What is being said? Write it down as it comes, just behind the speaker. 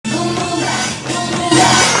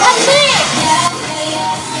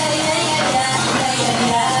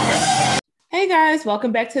Guys,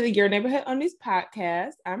 welcome back to the Your Neighborhood Undies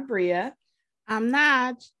podcast. I'm Bria. I'm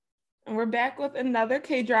Naj. And we're back with another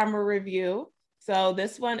K-drama review. So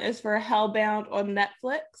this one is for Hellbound on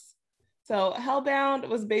Netflix. So Hellbound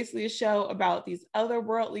was basically a show about these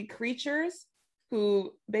otherworldly creatures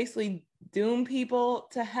who basically doom people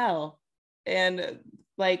to hell. And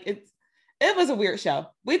it was a weird show.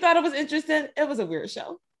 We thought it was interesting. It was a weird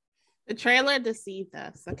show. The trailer deceived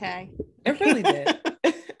us, okay? It really did.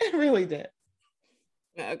 It really did.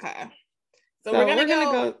 Okay. So we're gonna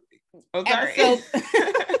go. Oh, sorry.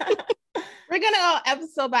 We're gonna go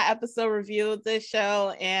episode by episode review of this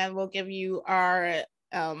show, and we'll give you our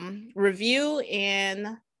review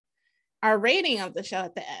and our rating of the show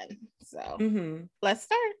at the end. So Let's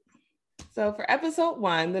start. So for episode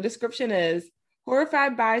 1, the description is: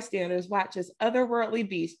 horrified bystanders watch as otherworldly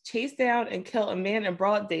beasts chase down and kill a man in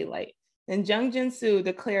broad daylight. And Jung Jin-soo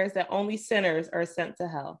declares that only sinners are sent to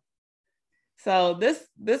hell. So this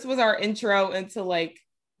was our intro into like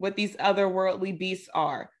what these otherworldly beasts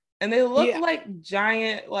are. And they look like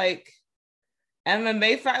giant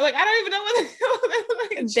MMA fight. Like I don't even know what they look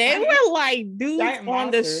like. They were like dudes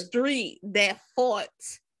on the street that fought.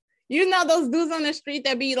 You know those dudes on the street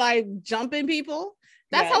that be like jumping people?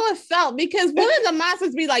 That's how it felt, because one of the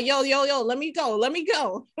monsters be like, yo, let me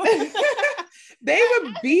go. They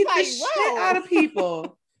would beat the shit out of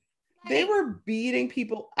people. They were beating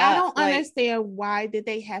people up. I don't understand, why did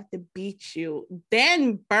they have to beat you,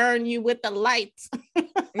 then burn you with the lights?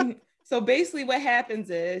 So basically what happens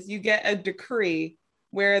is you get a decree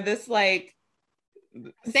where this they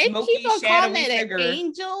keep on calling it an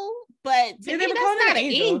angel, but to me, that's not an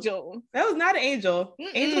angel. That was not an angel.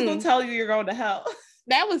 Angels don't tell you you're going to hell.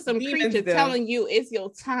 That was some creature telling you it's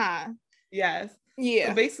your time. Yes. Yeah.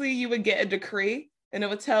 So basically you would get a decree, and it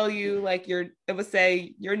would tell you it would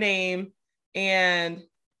say your name and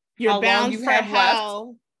you're how bound long you for have hell.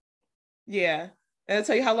 left. Yeah. And it'll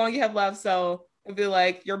tell you how long you have left. So it'd be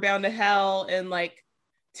like, you're bound to hell in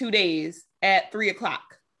 2 days at 3:00.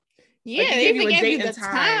 Yeah, they even gave you the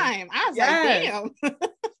time. I was like,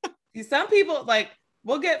 damn. Some people,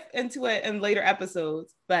 we'll get into it in later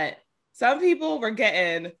episodes, but some people were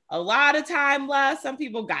getting a lot of time left. Some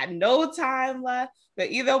people got no time left. But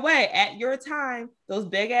either way, at your time, those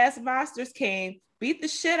big ass monsters came, beat the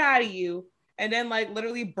shit out of you, and then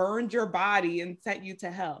literally burned your body and sent you to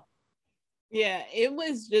hell. Yeah, it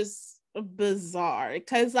was just bizarre,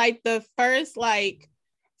 because the first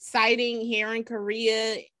sighting here in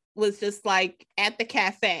Korea was just at the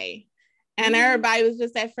cafe, and everybody was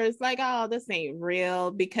just at first oh, this ain't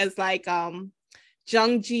real, because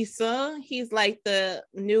Jung Ji-soo, he's the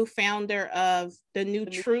new founder of the New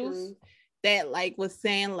Truth that was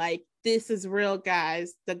saying this is real,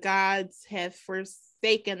 guys. The gods have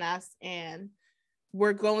forsaken us and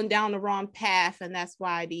we're going down the wrong path, and that's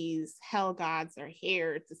why these hell gods are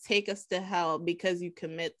here to take us to hell, because you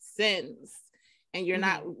commit sins and you're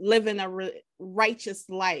not living a righteous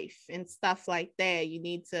life and stuff like that. You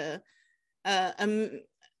need to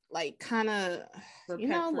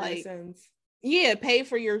sins. Yeah, pay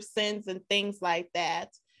for your sins and things like that.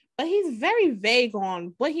 But he's very vague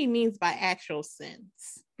on what he means by actual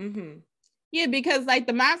sins. Yeah, because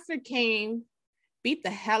the monster came, beat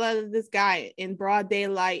the hell out of this guy in broad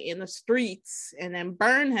daylight in the streets, and then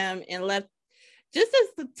burned him and left just as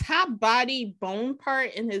the top body bone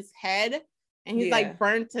part in his head, and he's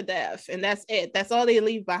burned to death, and that's it. That's all they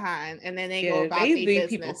leave behind, and then they go about their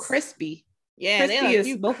business. People crispy. Yeah, crispy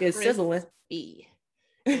as smoke is sizzling.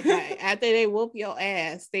 Okay. After they whoop your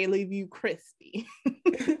ass, they leave you crispy.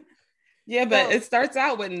 Yeah, but it starts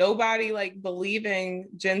out with nobody believing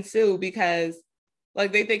Jin-soo, because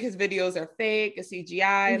they think his videos are fake, a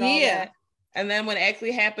CGI and all that. And then when it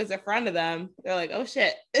actually happens in front of them, they're like, oh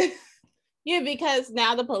shit. Yeah, because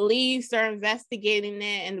now the police are investigating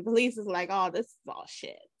it, and the police is like, oh, this is all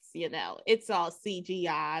shit. It's all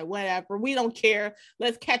CGI, whatever. We don't care.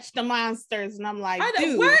 Let's catch the monsters. And I'm like,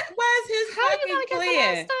 dude, what was his how you gonna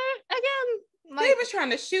plan? Get the monster again? They was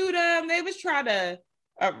trying to shoot him. They was trying to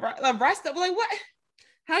arrest him. What?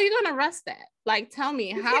 How are you gonna arrest that? Tell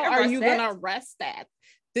me, how are you gonna arrest that?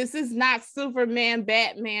 This is not Superman,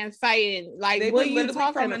 Batman fighting. They what were are you literally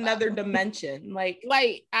talking from about? Another dimension. I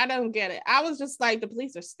don't get it. I was just the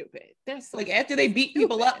police are stupid. They're so after they beat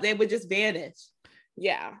people up, they would just vanish.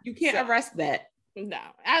 Yeah, you can't arrest that. No,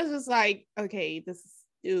 I was just okay, this is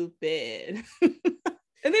stupid.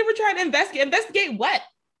 And they were trying to investigate what?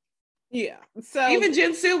 Yeah. So even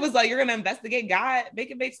Jin-soo was you're gonna investigate God, make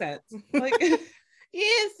it make sense.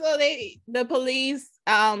 Yeah, so the police,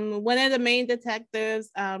 one of the main detectives,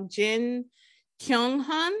 Jin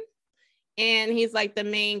Kyung-hun, and he's like the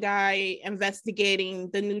main guy investigating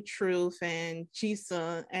the new truth and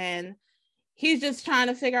Jisung, and he's just trying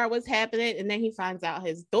to figure out what's happening. And then he finds out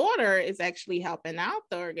his daughter is actually helping out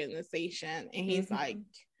the organization, and he's like,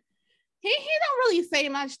 he don't really say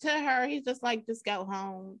much to her. He's just like, just go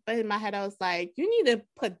home. But in my head, I was like, you need to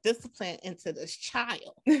put discipline into this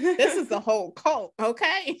child. This is the whole cult,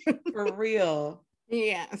 okay? For real.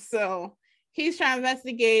 Yeah, so he's trying to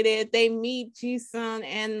investigate it. They meet Jisung,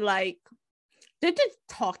 and like, they're just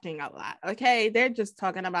talking a lot, okay? They're just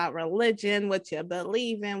talking about religion, what you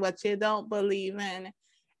believe in, what you don't believe in.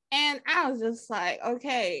 And I was just like,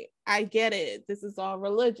 okay, I get it. This is all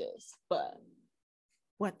religious, but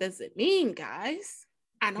what does it mean, guys?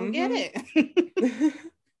 I don't get it. Because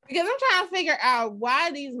I'm trying to figure out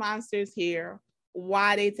why these monsters here,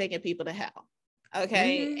 why they taking people to hell,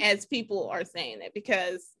 okay? As people are saying it,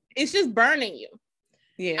 because it's just burning you.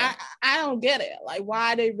 Yeah. I don't get it. Like,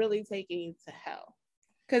 why are they really taking you to hell?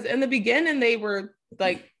 Because in the beginning, they were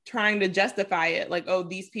like trying to justify it. Like, oh,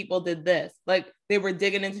 these people did this. Like, they were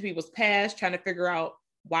digging into people's past, trying to figure out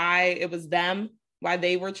why it was them, why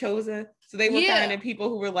they were chosen. So they were finding people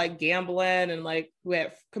who were like gambling and like who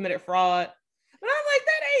had committed fraud. But I'm like,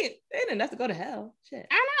 they ain't enough to go to hell. Shit.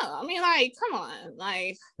 I know. I mean, like, come on.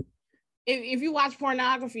 Like, if you watch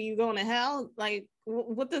pornography, you going to hell. Like,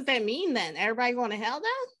 what does that mean then? Everybody going to hell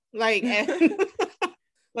then? Like, I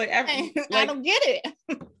don't get it.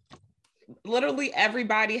 Literally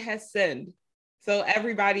everybody has sinned. So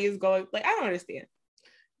everybody is going, like, I don't understand.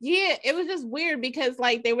 Yeah, it was just weird because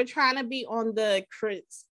like they were trying to be on the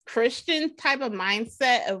Christian type of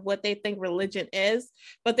mindset of what they think religion is,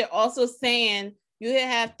 but they're also saying you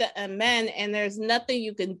have to amend, and there's nothing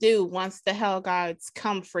you can do once the hell gods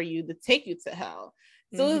come for you to take you to hell.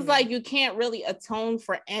 So it's like you can't really atone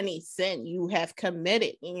for any sin you have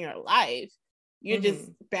committed in your life. You're just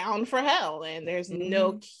bound for hell, and there's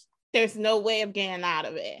no way of getting out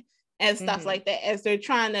of it and stuff like that, as they're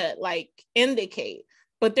trying to like indicate.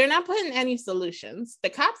 But they're not putting any solutions. The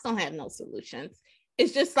cops don't have no solutions.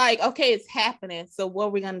 It's just like, okay, it's happening. So what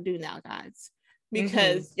are we going to do now, guys?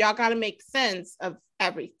 Because y'all got to make sense of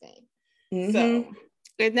everything. So,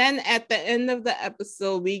 and then at the end of the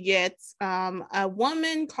episode, we get a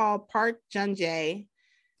woman called Park Jung-jae,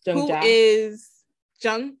 who is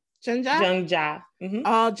Jung-ja? Jung-ja.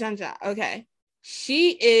 Oh, Jung-ja. Okay.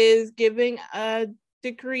 She is giving a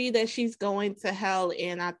decree that she's going to hell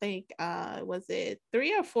in, I think, was it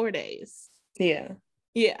 3 or 4 days? Yeah.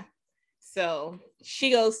 So she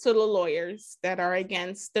goes to the lawyers that are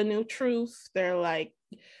against the new truth. They're like,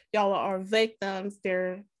 y'all are victims.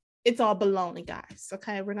 It's all baloney, guys.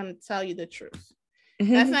 Okay, we're gonna tell you the truth.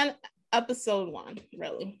 That's not episode 1,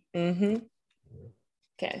 really. Okay,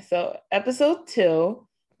 so episode 2,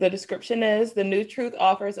 the description is: the new truth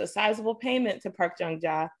offers a sizable payment to Park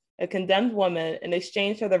Jung-ja, a condemned woman, in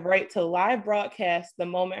exchange for the right to live broadcast the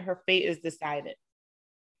moment her fate is decided.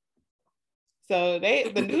 So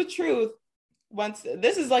the new truth,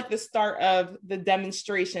 this is like the start of the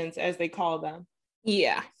demonstrations, as they call them.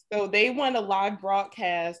 Yeah. So they want to live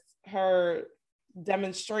broadcast her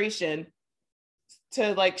demonstration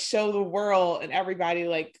to like show the world and everybody,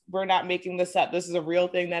 like, we're not making this up. This is a real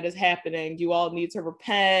thing that is happening. You all need to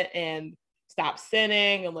repent and stop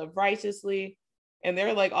sinning and live righteously. And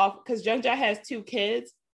they're like off, because Jung-ja has 2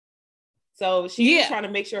 kids. So she's trying to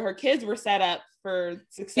make sure her kids were set up for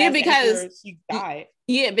success after she died.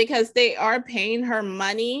 Yeah, because they are paying her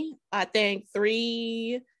money, I think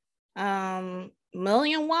 3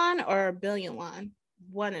 million won or a billion won,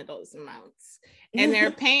 one of those amounts. And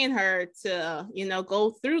they're paying her to,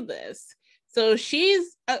 go through this. So she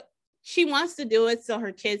wants to do it so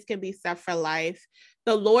her kids can be set for life.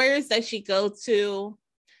 The lawyers that she goes to,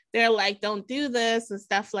 they're like, don't do this and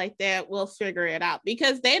stuff like that. We'll figure it out,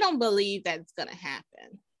 because they don't believe that it's going to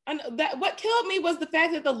happen. And what killed me was the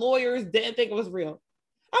fact that the lawyers didn't think it was real.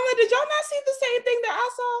 I'm like, did y'all not see the same thing that I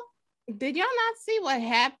saw? Did y'all not see what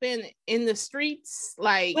happened in the streets?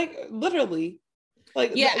 Like literally.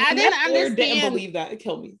 Like, yeah, I didn't believe that. It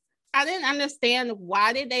killed me. I didn't understand,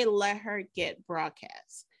 why did they let her get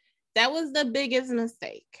broadcast? That was the biggest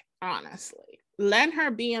mistake, honestly. Let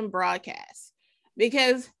her be in broadcast.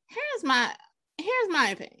 Because here's my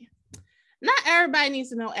opinion. Not everybody needs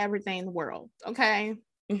to know everything in the world, okay?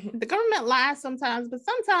 The government lies sometimes, but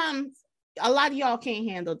sometimes a lot of y'all can't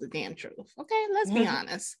handle the damn truth, okay? Let's be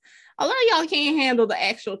honest. A lot of y'all can't handle the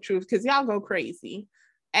actual truth because y'all go crazy,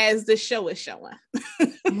 as the show is showing.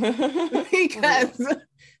 Because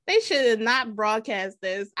they should not broadcast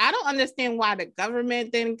this. I don't understand why the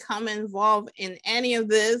government didn't come involved in any of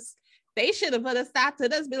this. They should have put a stop to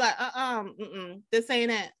this. Be like, this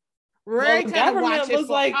ain't it. We're the gonna watch government it was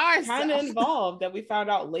for like ourselves. kind of involved that we found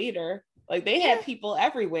out later. Like they had people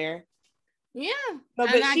everywhere. Yeah. No,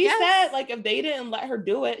 And but I she guess, said like if they didn't let her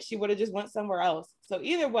do it, she would have just went somewhere else. So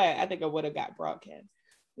either way, I think it would have got broadcast.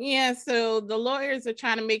 yeah, so the lawyers are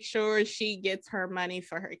trying to make sure she gets her money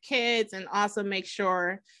for her kids and also make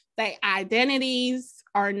sure that identities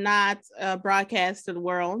are not broadcast to the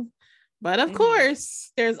world. But of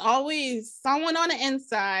course, there's always someone on the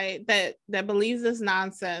inside that believes this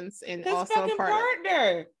nonsense and His also fucking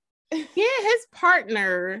partner. Yeah, his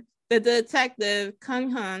partner, the detective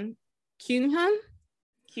Kyung-hun.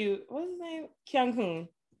 Cute. What's his name? Kyung-hoon.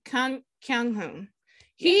 Kyung-hun.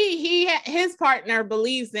 Yeah. His partner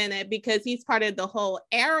believes in it because he's part of the whole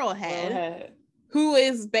Arrowhead. Who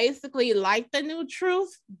is basically like the new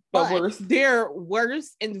truth, but worse. They're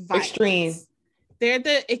worse and violent. Extreme. They're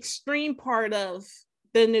the extreme part of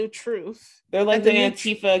the new truth. They're like the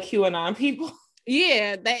Antifa QAnon people.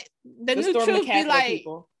 Yeah, that the new truth be like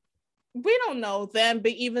people. We don't know them,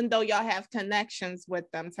 but even though y'all have connections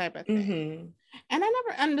with them, type of thing. Mm-hmm. And I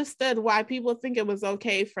never understood why people think it was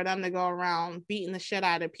okay for them to go around beating the shit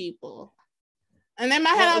out of people. And in my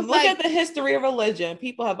head, I was look at the history of religion.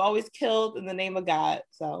 People have always killed in the name of God.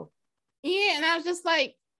 So yeah, and I was just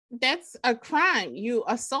like, that's a crime. You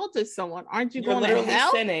assaulted someone. Aren't you going literally to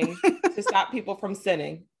hell? Sinning to stop people from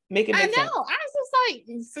sinning. Make it make sense. I was just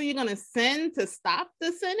like, so you're gonna sin to stop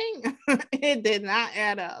the sinning? It did not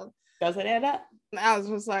add up. Does it add up? I was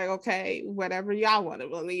just like, okay, whatever y'all want to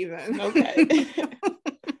believe in. Okay.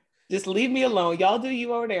 Just leave me alone. Y'all do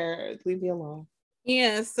you over there. Leave me alone.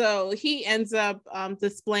 Yeah, so he ends up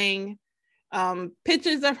displaying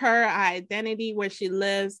pictures of her identity, where she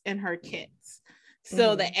lives, and her kids.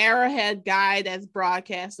 So the Arrowhead guy that's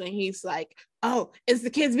broadcasting, he's like, oh, is the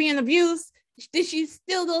kids being abused? Did she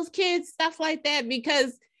steal those kids? Stuff like that.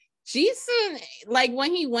 Because Jason, like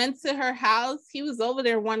when he went to her house, he was over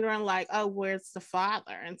there wondering like, oh, where's the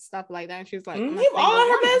father and stuff like that. And she's like, he was all in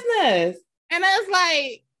her business. And I was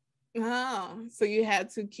like, oh, so you had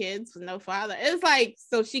 2 kids with no father. It's like,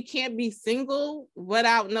 so she can't be single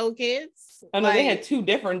without no kids. I know, like, they had 2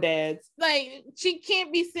 different dads. Like she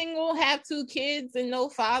can't be single, have 2 kids and no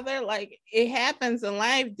father. Like it happens in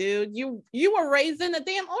life, dude. You were raised in a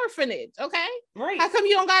damn orphanage, okay? Right. How come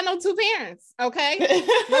you don't got no 2 parents? Okay,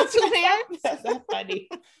 no 2 parents. That's not funny.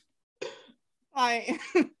 Like,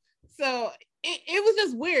 so it was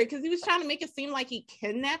just weird because he was trying to make it seem like he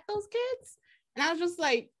kidnapped those kids. And I was just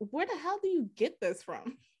like, where the hell do you get this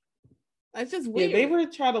from? That's just weird. Yeah, they were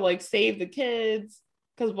trying to like save the kids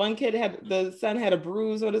because one kid the son had a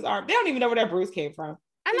bruise on his arm. They don't even know where that bruise came from.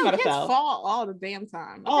 I know kids fall all the damn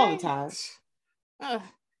time. Okay? All the time.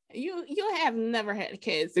 You have never had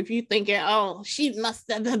kids if you thinking, oh, she must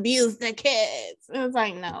have abused the kids. It was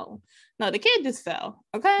like, no, the kid just fell.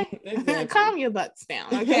 Okay. Exactly. Calm your butts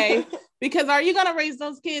down. Okay. Because are you gonna raise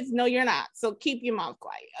those kids? No, you're not. So keep your mouth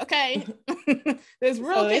quiet. Okay. There's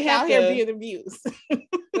real kids out here being abused.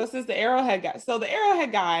 So since the Arrowhead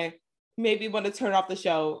guy made me want to turn off the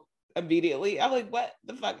show immediately. I'm like, what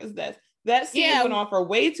the fuck is this? That scene went on for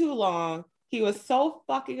way too long. He was so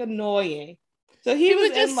fucking annoying. So he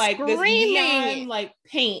was in like screaming. This neon like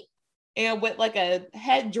paint and with like a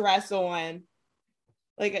headdress on,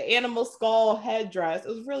 like an animal skull headdress. It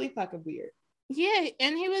was really fucking weird. Yeah,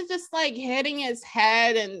 and he was just like hitting his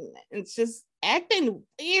head and just acting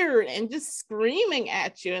weird and just screaming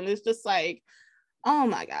at you. And it's just like, oh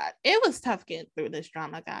my God. It was tough getting through this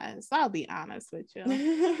drama, guys. I'll be honest with you.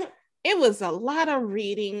 It was a lot of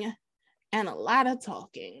reading and a lot of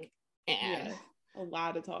talking. And a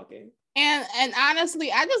lot of talking. And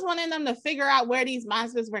honestly, I just wanted them to figure out where these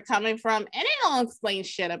monsters were coming from. And they don't explain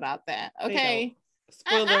shit about that. Okay.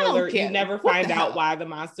 Spoiler alert, you never find out why the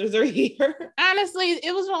monsters are here. Honestly,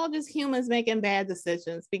 it was all just humans making bad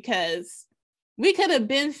decisions because we could have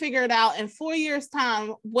been figured out in 4 years'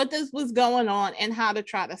 time what this was going on and how to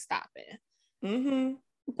try to stop it. Mm-hmm.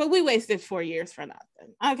 But we wasted 4 years for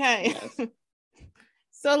nothing. Okay. Yes.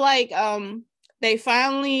 So like they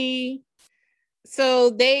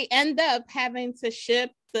end up having to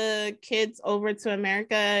ship the kids over to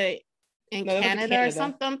America in Canada or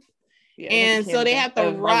something. Yeah, and so they have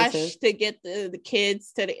to rush to get the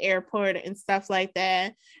kids to the airport and stuff like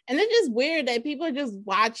that. And it's just weird that people are just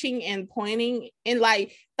watching and pointing and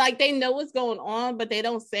like they know what's going on, but they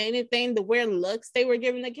don't say anything. The weird looks they were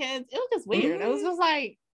giving the kids, it was just weird. Mm-hmm. It was just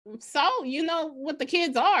like, so you know what the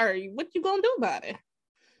kids are, what you gonna do about it?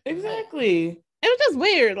 Exactly. It was just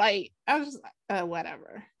weird. Like I was just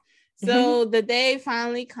whatever. So the day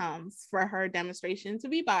finally comes for her demonstration to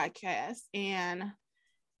be broadcast, and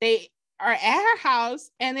they are at her house,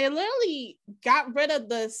 and they literally got rid of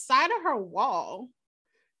the side of her wall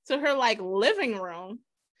to her like living room,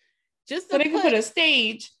 just so to they could put a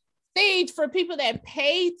stage for people that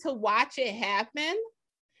pay to watch it happen.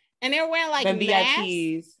 And they're wearing like and masks.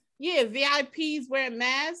 VIPs. Yeah, VIPs wearing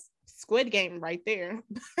masks. Squid Game right there.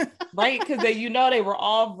 Right, because they were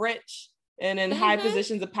all rich and in high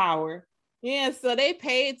positions of power. Yeah, so they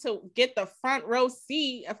paid to get the front row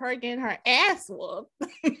seat of her getting her ass whooped.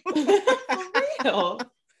 For real.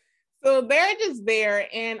 So they're just there.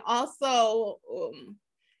 And also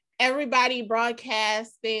everybody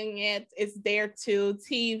broadcasting it is there too.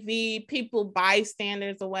 TV, people,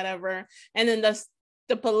 bystanders or whatever. And then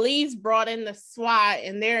the police brought in the SWAT,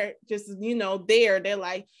 and they're just, there. They're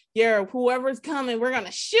like, yeah, whoever's coming, we're going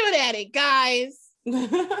to shoot at it, guys.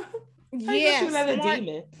 Yes, shoot at a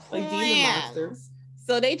demon, like demon monsters.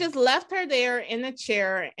 So they just left her there in the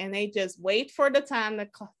chair, and they just wait for the time to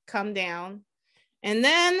come down. And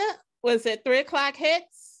then, was it 3:00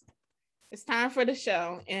 hits? It's time for the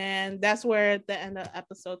show. And that's where the end of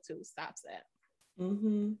episode 2 stops at.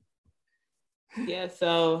 Mm-hmm. Yeah,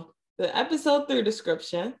 so the episode 3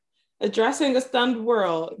 description: addressing a stunned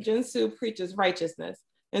world, Jin-soo preaches righteousness,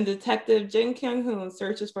 and Detective Jin Kyung-hoon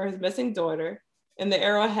searches for his missing daughter, and the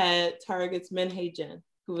arrowhead targets Min Hae-jin,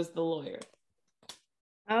 who is the lawyer.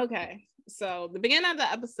 Okay, so the beginning of the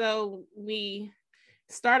episode, we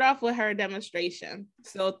start off with her demonstration.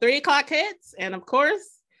 So 3:00 hits, and of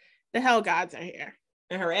course, the Hell Gods are here.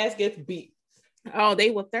 And her ass gets beat. Oh, they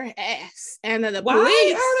whip their ass. And then the Why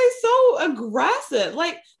police are they so aggressive?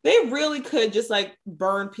 Like, they really could just like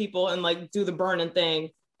burn people and like do the burning thing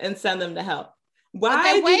and send them to hell.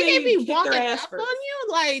 Why do they be kick walking their ass up first? on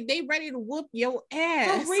you? Like, they ready to whoop your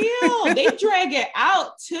ass. For real. They drag it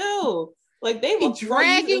out too. Like, they will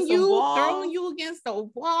dragging you, throwing you against the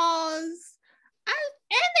walls. And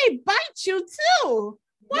they bite you too.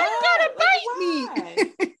 Why you gotta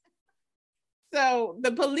bite me? So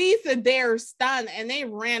the police are there stunned, and they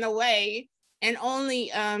ran away, and only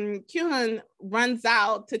Kyun runs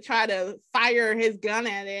out to try to fire his gun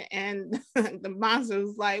at it, and the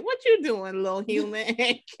monster's like, "What you doing, little human?"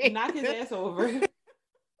 Knock his ass over.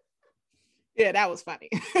 Yeah, that was funny.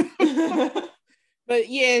 But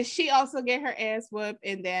yeah, she also get her ass whooped,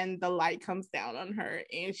 and then the light comes down on her,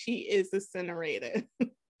 and she is incinerated.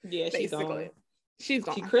 Yeah, she's gone. She's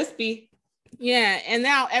gone. She's crispy. Yeah, and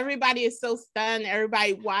now everybody is so stunned,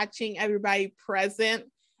 everybody watching, everybody present,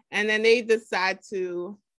 and then they decide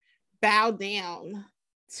to bow down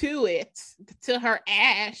to her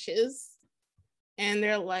ashes, and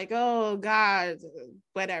they're like, oh God,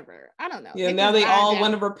 whatever. I don't know. Yeah, now they all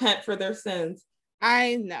want to repent for their sins.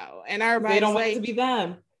 I know, and everybody, they don't want it to be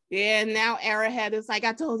them. Yeah, now Arrowhead is like,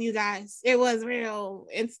 I told you guys it was real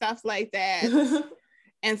and stuff like that.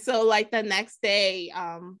 And so like the next day,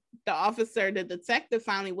 the detective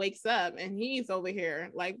finally wakes up, and he's over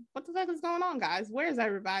here like, what the fuck is going on, guys? Where's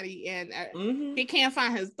everybody? And he can't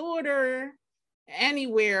find his daughter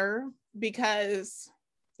anywhere because,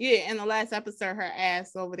 yeah, in the last episode, her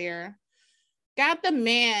ass over there got the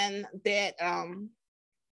man that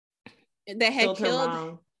had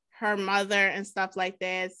killed her mother and stuff like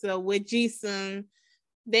that. So with Jisung,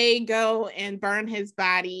 they go and burn his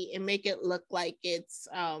body and make it look like it's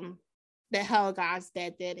the Hell Gods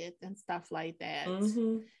that did it and stuff like that.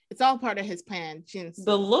 It's all part of his plan. Jin-soo.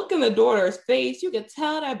 The look in the daughter's face, you could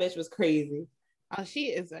tell that bitch was crazy. Oh, she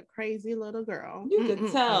is a crazy little girl. You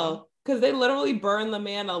could tell, because they literally burned the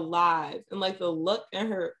man alive, and like the look in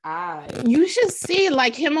her eyes. You should see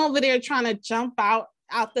like him over there trying to jump out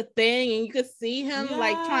the thing, and you could see him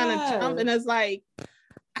like trying to jump, and it's like,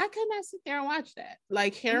 I could not sit there and watch that.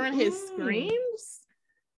 Like hearing his screams,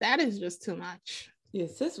 that is just too much. Yeah,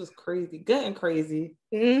 sis was crazy, good and crazy.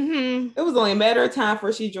 It was only a matter of time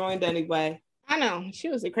before she joined anyway. I know, she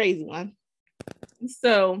was a crazy one.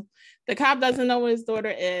 So the cop doesn't know where his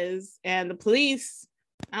daughter is, and the police,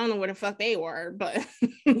 I don't know where the fuck they were, but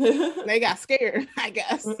they got scared, I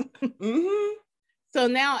guess. So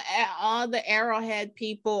now all the Arrowhead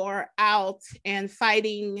people are out and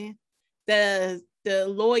fighting the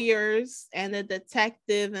lawyers and the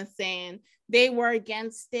detective and saying they were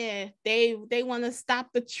against it. They want to stop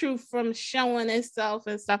the truth from showing itself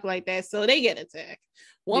and stuff like that. So they get attacked.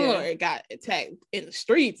 One lawyer got attacked in the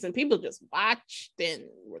streets, and people just watched and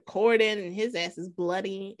recorded, and his ass is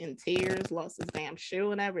bloody in tears, lost his damn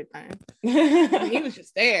shoe and everything. He was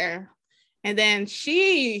just there. And then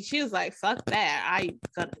she was like, fuck that, I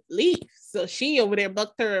gotta leave. So she over there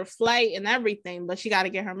booked her flight and everything, but she got to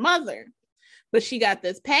get her mother. But she got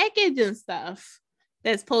this package and stuff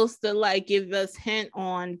that's supposed to like give us hint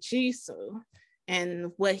on Jisoo.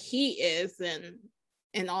 and what he is,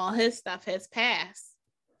 and all his stuff has passed.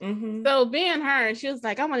 Mm-hmm. So being her, she was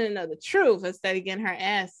like, I want to know the truth instead of getting her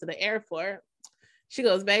ass to the airport. She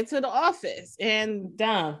goes back to the office and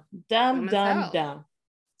dumb.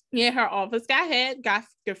 Yeah, her office got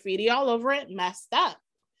graffiti all over it, messed up.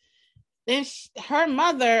 Then her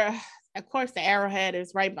mother, of course, the arrowhead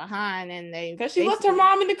is right behind, and because she left her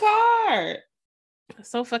mom in the car.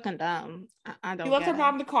 So fucking dumb. I don't. She left her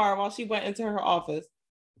mom in the car while she went into her office.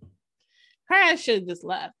 Her ass should have just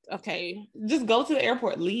left. Okay, just go to the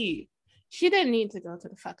airport. Leave. She didn't need to go to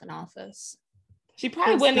the fucking office. She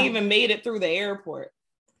probably wouldn't even made it through the airport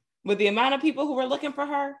with the amount of people who were looking for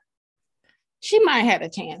her. She might have had a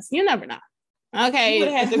chance. You never know. Okay, she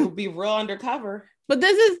would have had to be real undercover. But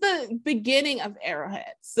this is the beginning of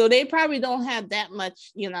Arrowhead, so they probably don't have that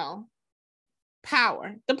much,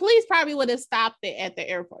 power. The police probably would have stopped it at the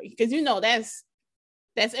airport because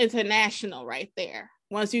that's international right there.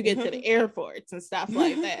 Once you get to the airports and stuff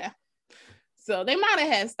like that, so they might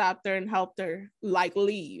have had stopped her and helped her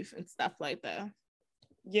leave and stuff like that.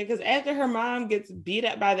 Yeah, because after her mom gets beat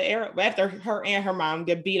up by after her and her mom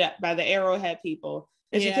get beat up by the Arrowhead people,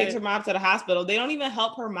 and she takes her mom to the hospital, they don't even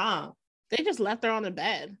help her mom. They just left her on the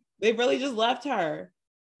bed. They really just left her.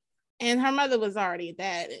 And her mother was already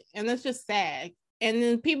dead. And it's just sad. And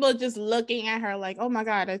then people just looking at her like, oh my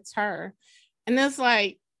God, it's her. And it's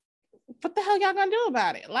like, what the hell y'all gonna do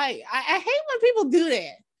about it? Like, I hate when people do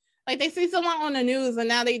that. Like they see someone on the news and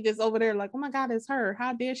now they just over there like, oh my God, it's her.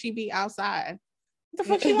 How dare she be outside? What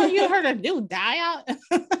the fuck she want her to do? Die out?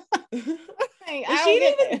 Like, she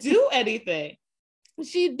didn't even do anything.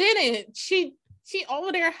 She didn't. She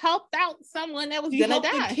over there helped out someone that was gonna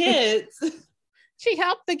die. The kids. She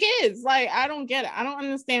helped the kids. Like, I don't get it. I don't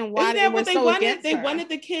understand why they wanted. They wanted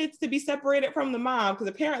the kids to be separated from the mom because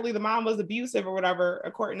apparently the mom was abusive or whatever,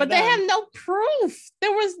 according to them. But they have no proof.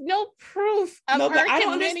 There was no proof of her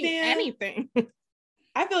committing anything.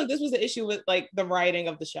 I feel like this was the issue with like the writing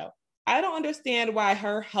of the show. I don't understand why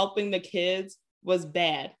her helping the kids was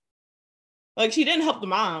bad. Like she didn't help the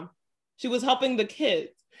mom. She was helping the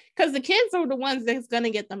kids. Because the kids are the ones that's going to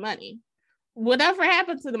get the money. Whatever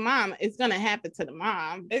happened to the mom is going to happen to the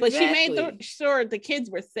mom. Exactly. But she made sure the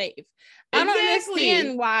kids were safe. Exactly. I don't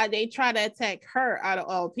understand why they try to attack her out of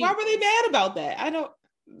all people. Why were they mad about that?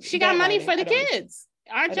 She got money for the kids.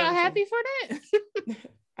 Aren't y'all happy for that?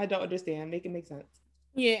 I don't understand. Make it make sense.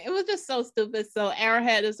 Yeah, it was just so stupid. So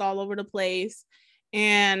Arrowhead is all over the place.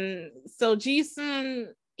 And so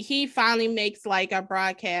Jason, he finally makes like a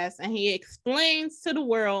broadcast and he explains to the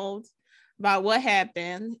world about what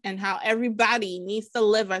happened and how everybody needs to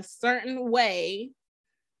live a certain way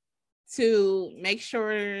to make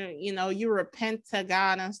sure, you repent to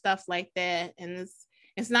God and stuff like that. And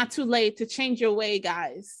it's not too late to change your way,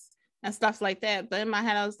 guys, and stuff like that. But in my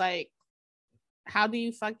head, I was like, how do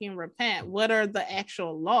you fucking repent? What are the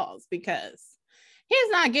actual laws? Because he's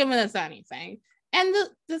not giving us anything. And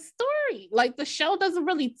the story, like the show doesn't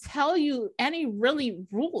really tell you any really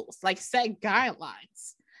rules, like set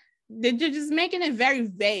guidelines. They're just making it very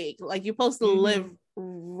vague. Like you're supposed to live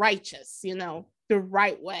righteous, the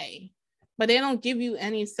right way. But they don't give you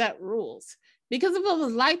any set rules. Because if it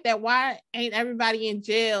was like that, why ain't everybody in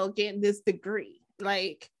jail getting this degree?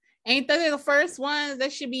 Like, ain't they the first ones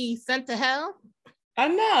that should be sent to hell? I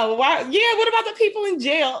know. Why? Yeah, what about the people in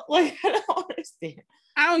jail? Like, I don't understand.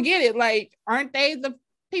 I don't get it. Like, aren't they the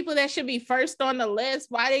people that should be first on the list?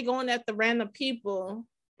 Why are they going after random people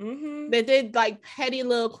that did like petty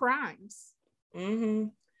little crimes? So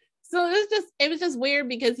it was just weird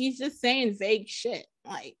because he's just saying vague shit.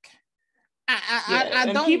 Like, I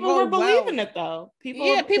don't. People were believing it though. People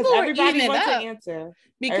were everybody wants to answer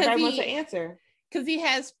because everybody wants to answer because he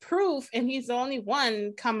has proof, and he's the only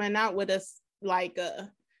one coming out with us like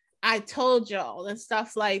I told y'all and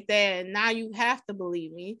stuff like that. And now you have to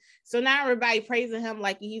believe me. So now everybody praising him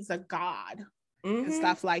like he's a god and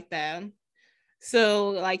stuff like that. So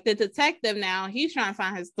like the detective now, he's trying to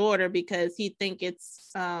find his daughter because he think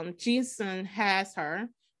it's Jason has her,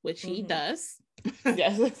 which he does.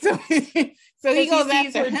 Yes. so he goes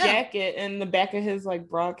after her jacket in the back of his like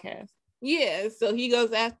broadcast. Yeah, so he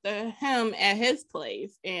goes after him at his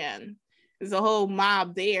place, and there's a whole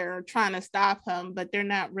mob there trying to stop him, but they're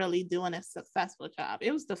not really doing a successful job.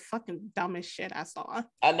 It was the fucking dumbest shit I saw.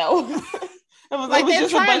 I know. Like they're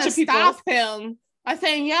just trying to stop him by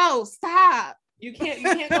saying, "Yo, stop! You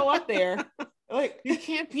can't go up there. Like you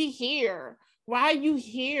can't be here. Why are you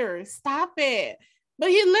here? Stop it!" But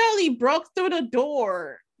he literally broke through the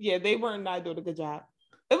door. Yeah, they were not doing a good job.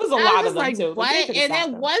 It was a lot of them like, too. What? And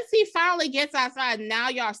then once he finally gets outside, now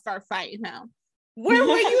y'all start fighting him. Where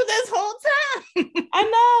were you this whole time? I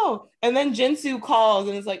know. And then Jinsu calls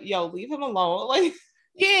and is like, yo, leave him alone. Like,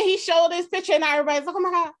 yeah, he showed his picture and everybody's like, oh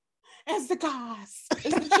my God, it's the goss.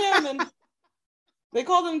 It's the chairman. They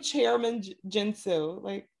called him Chairman Jinsu.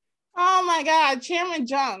 Like, oh my God, Chairman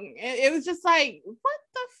Jung. It was just like, what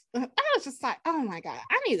the I was just like, oh my God,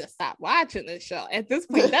 I need to stop watching this show. At this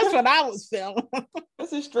point, that's what I was feeling.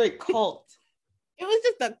 That's a straight cult. It was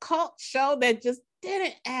just a cult show that just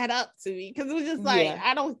didn't add up to me because it was just like,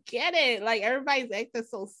 I don't get it. Like, everybody's acting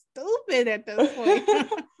so stupid at this point.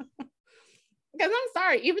 Because I'm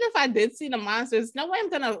sorry, even if I did see the monsters, no way I'm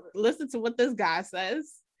gonna listen to what this guy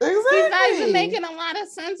says. Exactly. He's not even making a lot of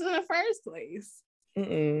sense in the first place.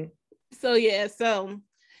 So yeah,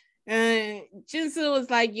 Jinsu was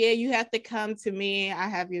like, yeah, you have to come to me. I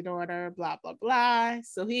have your daughter, blah, blah, blah.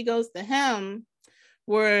 So he goes to him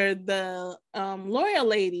where the lawyer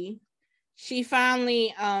lady, she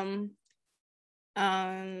finally find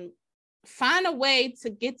a way to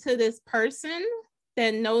get to this person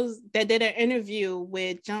that did an interview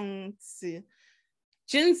with Jinsu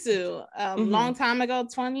long time ago,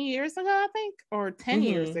 20 years ago, I think, or 10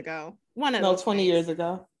 years ago. One of those 20 things. years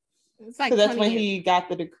ago. It's like that's when he got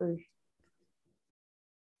the decree.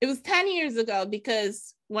 It was 10 years ago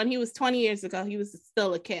because when he was 20 years ago, he was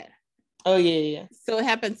still a kid. Oh, yeah. So it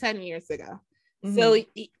happened 10 years ago. So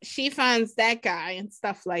she finds that guy and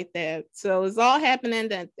stuff like that. So it's all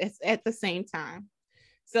happening at the same time.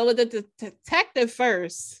 So with the detective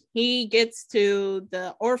first, he gets to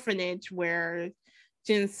the orphanage where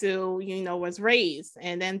Jinsu, was raised.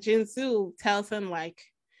 And then Jinsu tells him like,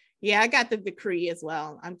 yeah, I got the decree as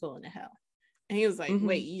well. I'm going to hell. And he was like,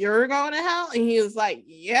 wait, you're going to hell? And he was like,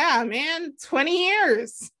 yeah, man, 20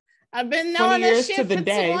 years. I've been knowing this shit for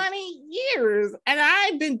 20 years. And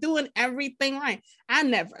I've been doing everything right. I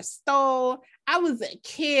never stole. I was a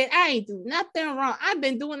kid. I ain't do nothing wrong. I've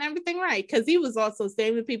been doing everything right. Because he was also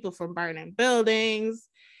saving people from burning buildings.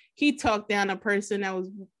 He talked down a person that was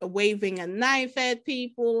waving a knife at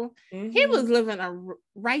people. He was living a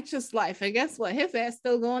righteous life. And guess what? His ass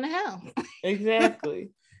still going to hell.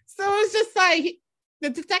 Exactly. So it's just like, the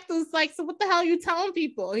detective was like, so what the hell are you telling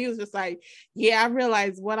people? He was just like, yeah, I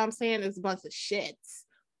realize what I'm saying is a bunch of shit,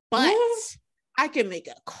 but I can make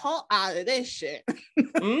a cult out of this shit.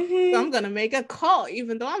 So I'm going to make a cult,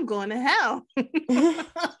 even though I'm going to hell.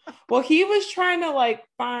 Well, he was trying to like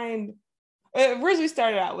find, originally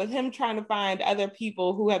started out with him trying to find other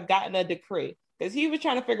people who have gotten a decree. Because he was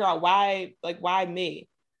trying to figure out why me?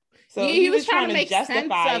 So yeah, he was trying to make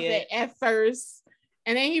justify sense of it at first.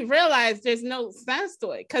 And then he realized there's no sense to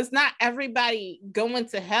it because not everybody going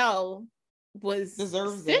to hell was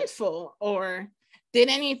sinful or did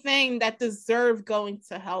anything that deserved going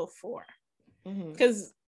to hell for.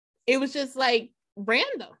 Because it was just like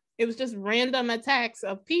random. It was just random attacks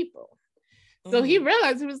of people. So he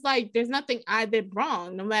realized, he was like, there's nothing I did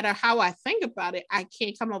wrong. No matter how I think about it, I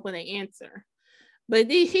can't come up with an answer. But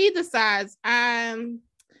he decides, I'm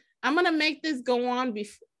going to make this go on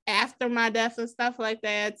after my death and stuff like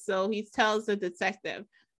that. So he tells the detective,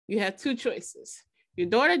 you have two choices. Your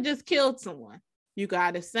daughter just killed someone. You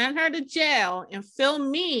got to send her to jail and film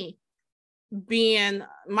me being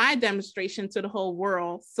my demonstration to the whole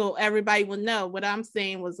world so everybody will know what I'm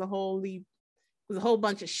saying was a whole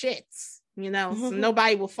bunch of shits, so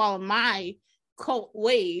nobody will follow my cult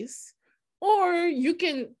ways. Or you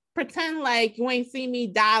can pretend like you ain't seen me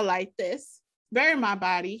die like this, bury my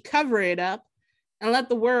body, cover it up, and let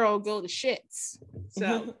the world go to shits.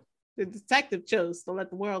 So the detective chose to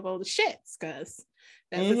let the world go to shits because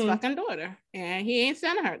that's his fucking daughter. And he ain't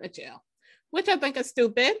sending her to jail, which I think is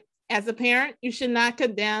stupid. As a parent, you should not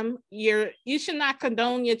condone your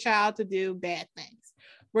child to do bad things,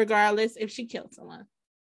 regardless if she killed someone.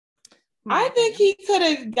 I think he could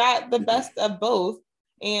have got the best of both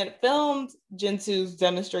and filmed Jinsu's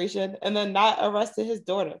demonstration and then not arrested his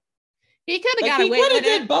daughter. He could have got away with it. He could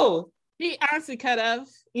have did both. He honestly could have,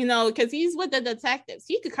 because he's with the detectives.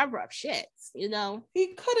 He could cover up shit, He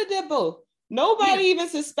could have did both. Nobody even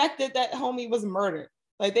suspected that homie was murdered.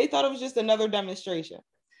 Like, they thought it was just another demonstration.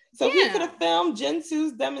 So he could have filmed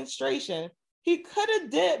Jinsu's demonstration. He could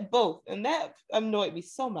have did both. And that annoyed me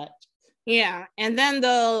so much. Yeah. And then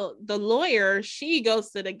the lawyer, she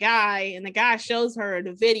goes to the guy, and the guy shows her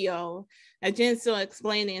the video of Jinsu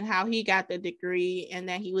explaining how he got the degree and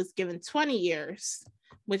that he was given 20 years.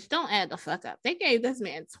 Which don't add the fuck up. They gave this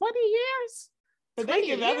man 20 years. But they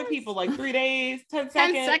give other people like 3 days, 10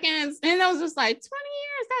 seconds. 10 seconds. And I was just like, 20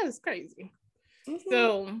 years? That is crazy.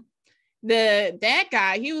 So that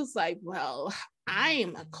guy, he was like, well, I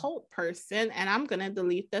am a cult person and I'm going to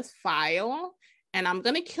delete this file and I'm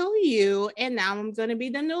gonna kill you, and now I'm gonna be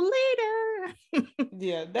the new leader.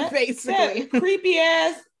 Yeah, that basically that creepy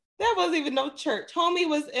ass. That wasn't even no church. Homie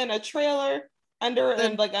was in a trailer under the,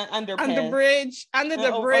 and like an underpass, under bridge, under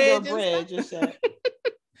the under a bridge, bridge and shit.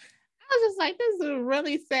 I was just like, this is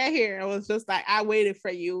really sad here. I was just like, I waited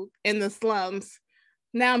for you in the slums.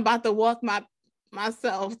 Now I'm about to walk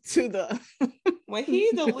myself to the. When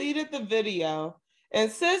he deleted the video,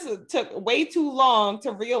 and sis took way too long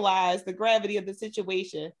to realize the gravity of the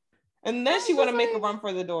situation, and then she want to make a run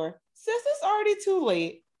for the door. Sis, it's already too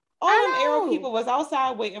late. All them arrow people was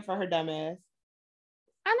outside waiting for her dumb ass.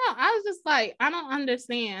 I know. I was just like, I don't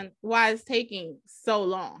understand why it's taking so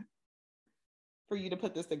long for you to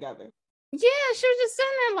put this together. Yeah, she was just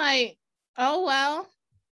sitting there like, oh, well,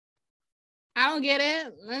 I don't get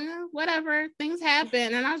it. Whatever, things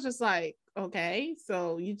happen. And I was just like, okay,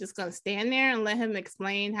 so you just gonna stand there and let him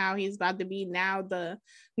explain how he's about to be now the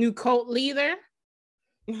new cult leader?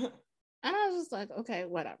 And I was just like, okay,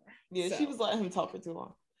 whatever. Yeah, so. She was letting him talk for too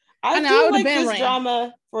long. I do like this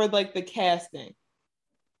drama for like the casting.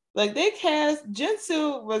 Like they cast,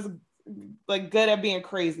 Jinsu was like good at being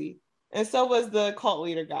crazy. And so was the cult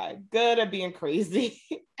leader guy, good at being crazy.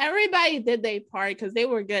 Everybody did their part because they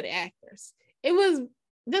were good actors.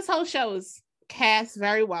 This whole show was cast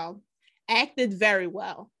very well, acted very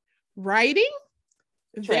well. Writing,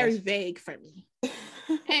 very vague for me.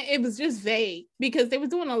 And it was just vague because they were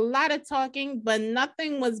doing a lot of talking, but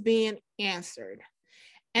nothing was being answered.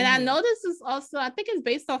 And I know this is also, I think it's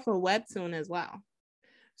based off a webtoon as well.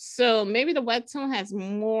 So maybe the webtoon has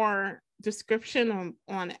more description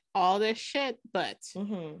on all this shit, but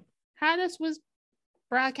how this was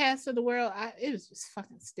broadcast to the world, it was just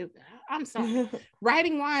fucking stupid. I'm sorry.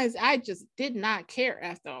 Writing wise, I just did not care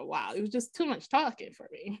after a while. It was just too much talking for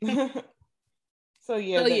me.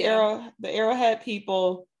 The Arrowhead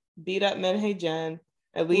people beat up Minhee Jen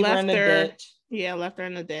and leave her in the ditch. Yeah, left her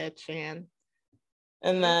in the ditch. And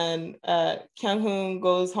then Kyung-hoon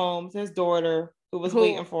goes home to his daughter who was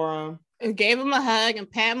waiting for him. And gave him a hug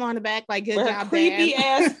and pat him on the back like, good job, Dad. Creepy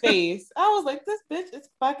ass face. I was like, this bitch is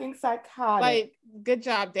fucking psychotic. Like, good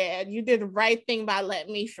job, Dad. You did the right thing by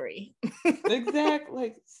letting me free. Exactly.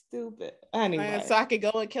 Like, stupid. Anyway. So I could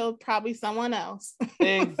go and kill probably someone else.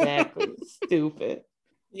 Exactly. Stupid.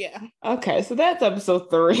 Yeah. Okay, so that's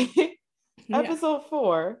episode 3. Episode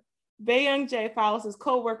 4. Bae Young-jae follows his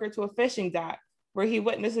co-worker to a fishing dock where he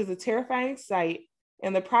witnesses a terrifying sight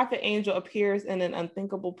and the prophet angel appears in an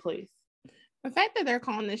unthinkable place. The fact that they're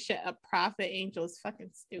calling this shit a prophet angel is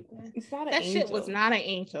fucking stupid. It's not an that angel. Shit was not an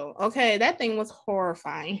angel. Okay, that thing was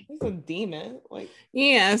horrifying. It's a demon.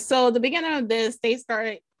 Yeah, so the beginning of this, they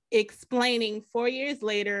started explaining 4 years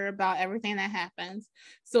later about everything that happens.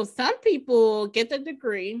 So some people get the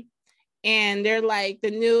degree and they're like,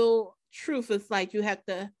 the new truth is like, you have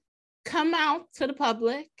to come out to the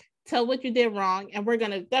public, tell what you did wrong, and we're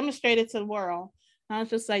going to demonstrate it to the world. I was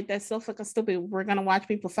just like, that's so fucking stupid. We're gonna watch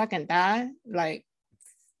people fucking die. Like,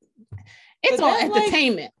 it's all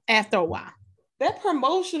entertainment after a while. That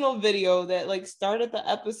promotional video that started the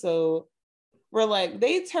episode, where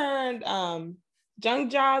they turned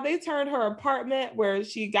Jungja, they turned her apartment where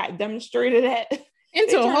she got demonstrated at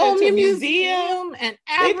into a whole new museum and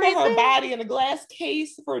everything. They put her body in a glass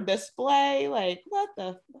case for display. Like, what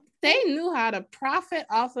the? They knew how to profit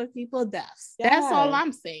off of people's deaths. Yes. That's all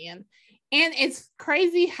I'm saying. And it's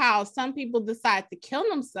crazy how some people decide to kill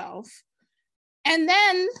themselves. And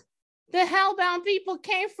then the Hellbound people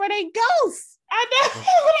came for their ghosts. I know.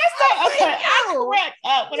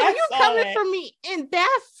 You coming for me in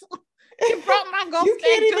death? You brought my ghost. You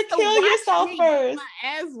can't even kill yourself first. My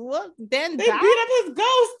ass whooped, then they beat up his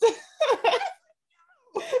ghost.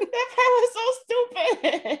 That part was so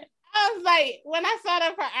stupid. I was like, when I saw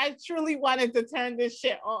that part, I truly wanted to turn this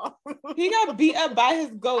shit off. He got beat up by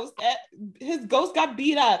his ghost. His ghost got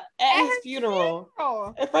beat up at his funeral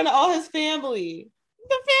in front of all his family.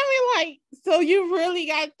 The family, like, so you really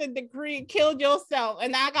got the degree, killed yourself,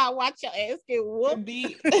 and I gotta watch your ass get whooped.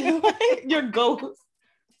 Beat your ghost.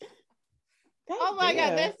 Oh my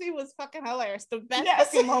God, that scene was fucking hilarious. The best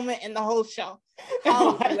fucking moment in the whole show.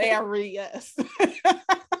 Hilarious.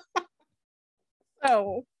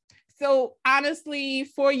 So honestly,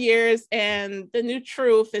 4 years and the new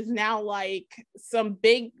truth is now like some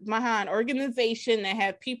big Mahan organization that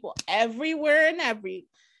have people everywhere and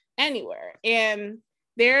anywhere. And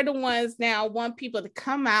they're the ones now want people to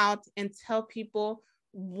come out and tell people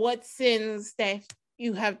what sins that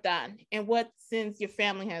you have done and what sins your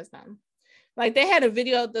family has done. Like they had a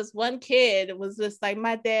video of this one kid. It was just like,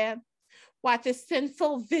 my dad watches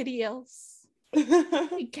sinful videos.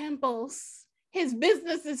 He gambles. his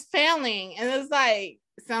business is failing. And it's like,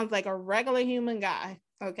 sounds like a regular human guy.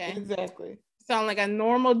 Okay. Exactly. Sound like a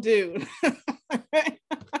normal dude.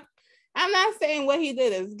 I'm not saying what he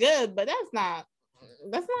did is good, but you're not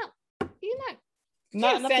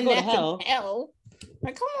enough to go to hell.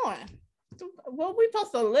 Like, come on. What we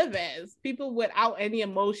supposed to live as? People without any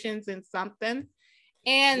emotions and something.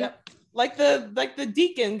 And like the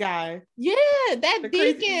deacon guy. Yeah, that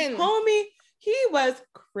deacon. Homie, he was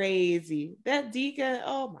crazy. That deacon,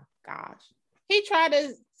 oh my gosh. He tried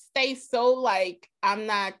to stay so like, I'm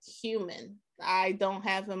not human. I don't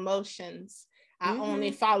have emotions. I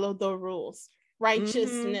only follow the rules.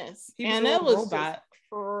 Righteousness. And it was just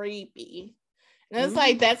creepy. And it's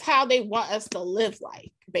like, that's how they want us to live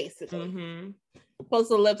like, basically. Supposed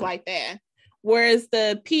to live like that. Whereas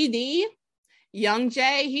the PD, Young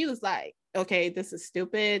Jay, he was like, okay, this is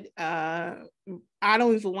stupid. I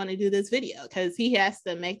don't even want to do this video because he has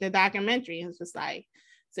to make the documentary. It's just like,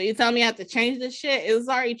 so you tell me I have to change this shit? It was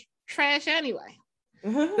already trash anyway.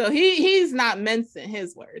 So he's not mincing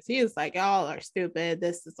his words. He was like, y'all are stupid.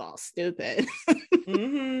 This is all stupid.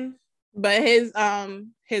 But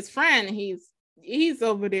his friend, he's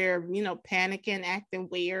over there, you know, panicking, acting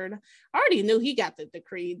weird. I already knew he got the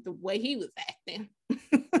decree the way he was acting.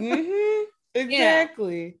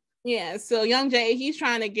 Exactly. Yeah. So Young Jay, he's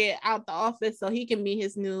trying to get out the office so he can be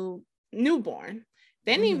his newborn.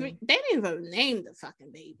 They didn't even name the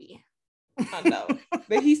fucking baby. I know.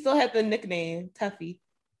 But he still had the nickname Tuffy.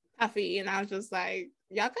 And I was just like,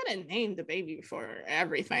 y'all could have named the baby before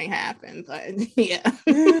everything happened, but yeah.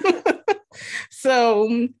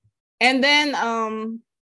 So, and then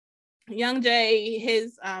Young Jay,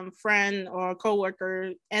 his friend or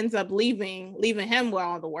coworker ends up leaving him with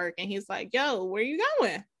all the work, and he's like, yo, where you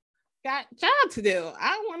going? Got job to do.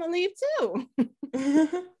 I want to leave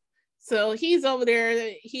too. So he's over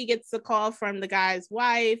there. He gets a call from the guy's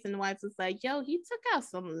wife, and the wife is like, yo, he took out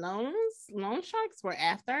some loans. Loan sharks were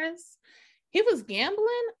after us. He was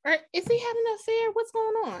gambling, or is he having an affair? What's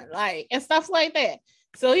going on? Like, and stuff like that.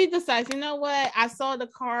 So he decides, you know what? I saw the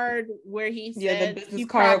card where he said the business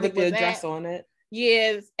card with the address on it.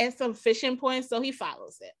 Yes, at some fishing point. So he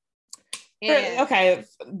follows it. And okay,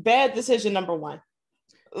 bad decision number one.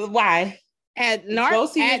 Why? At night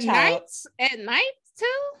too?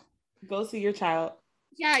 Go see your child.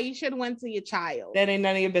 Yeah, you should have went to your child. That ain't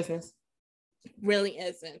none of your business. Really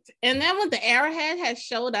isn't. And then when the arrowhead has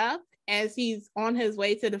showed up as he's on his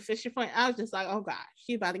way to the fishing point, I was just like, oh gosh,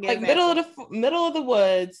 he's about to get like middle of the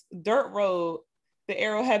woods, dirt road. The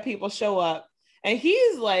arrowhead people show up, and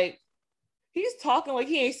he's talking like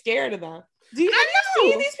he ain't scared of them. Have you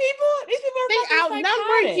seen these people? These people are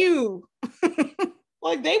outnumber you.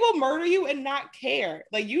 Like, they will murder you and not care.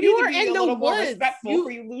 Like, you need to be a little more respectful before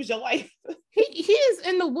you lose your life. He is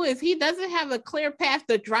in the woods. He doesn't have a clear path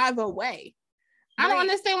to drive away. Right. I don't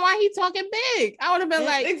understand why he's talking big. I would have been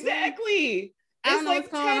like, exactly. I don't know what's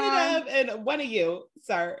going on. And one of you,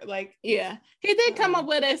 sir. Like, yeah, he did come up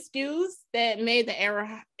with an excuse that made the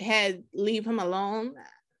arrowhead leave him alone,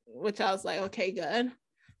 which I was like, okay, good.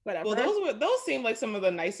 Whatever. Well, those seem like some of the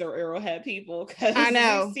nicer arrowhead people, because I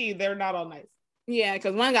know. You see, they're not all nice. Yeah,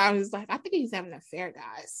 because one guy was like, I think he's having an affair,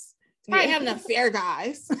 guys. He's probably having an affair,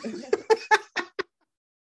 guys. And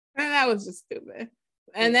that was just stupid.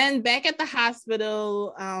 And then back at the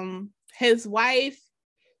hospital, his wife,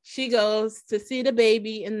 she goes to see the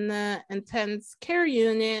baby in the intense care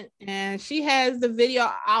unit, and she has the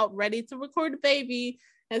video out ready to record the baby.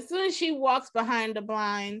 As soon as she walks behind the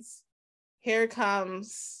blinds, here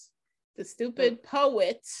comes the stupid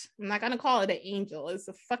poet. I'm not gonna call it an angel. It's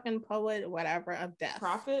a fucking poet, whatever, of death.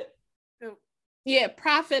 Prophet? Yeah,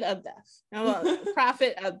 prophet of death.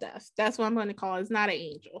 Prophet of death. That's what I'm gonna call it. It's not an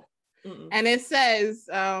angel. Mm-mm. And it says,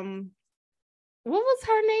 what was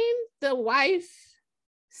her name? The wife,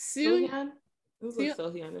 Sohyun? It was like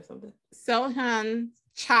Sohyun or something. Sohyun,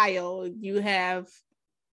 child, you have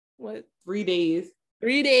what? 3 days.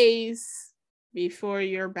 3 days before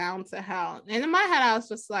you're bound to hell. And in my head, I was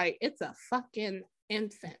just like, it's a fucking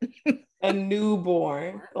infant. A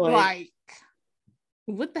newborn. Like,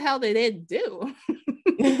 what the hell did it do?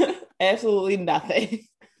 Absolutely nothing.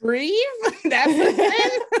 Breathe? That's the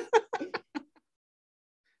thing.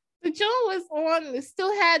 The Joe was on,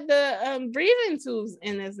 still had the breathing tubes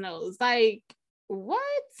in his nose. Like, what?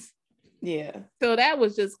 Yeah. So that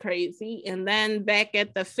was just crazy. And then back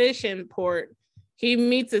at the fishing port, he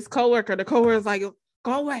meets his coworker. The coworker's like,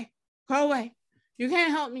 go away. You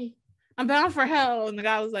can't help me. I'm bound for hell. And the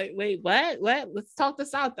guy was like, wait, what? Let's talk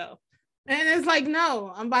this out though. And it's like,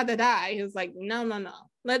 no, I'm about to die. He was like, no.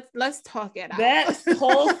 Let's talk it out. That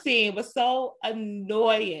whole scene was so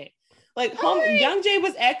annoying. Like Young Jay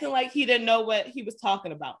was acting like he didn't know what he was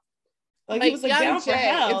talking about. Like he was like down for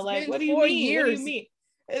hell. Like, what do you mean? Years. What do you mean?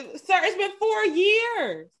 Sir, it's been 4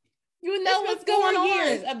 years. You know what's going on. 4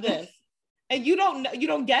 years of this. And you don't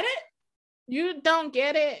get it? You don't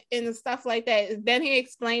get it and stuff like that. Then he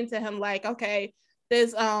explained to him, like, okay,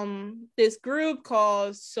 there's this group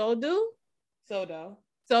called Sodo,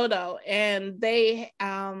 and they're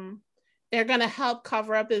gonna help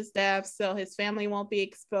cover up his death so his family won't be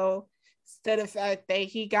exposed. Instead of fact that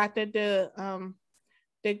he got the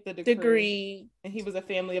degree, and he was a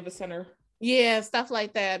family of a sinner. Yeah, stuff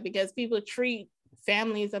like that, because people treat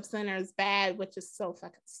families of sinners bad, which is so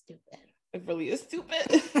fucking stupid. It really is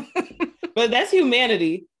stupid. But that's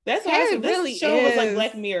humanity. That's why this really show was like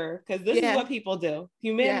Black Mirror, because this is what people do.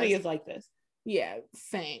 Humanity is like this. Yeah,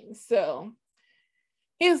 same. So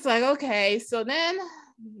he's like, okay, so then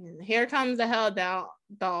here comes the hell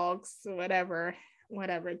dogs, whatever.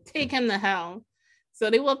 Take him to hell. So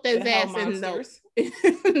they whooped his ass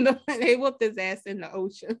they whooped his ass in the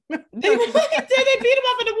ocean. They beat him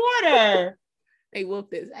up in the water. They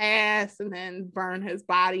whooped his ass and then burned his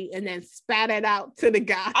body and then spat it out to the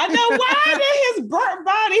guy. I know, why did his burnt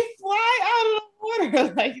body fly out of the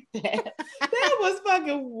water like that? That was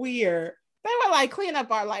fucking weird. They were like, clean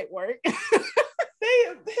up our light work.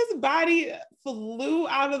 His body flew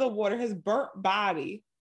out of the water, his burnt body.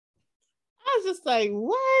 I was just like,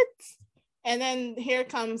 what? And then here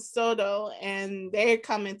comes Soto, and they're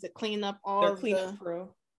coming to clean up all the crew.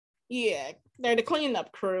 Yeah, they're the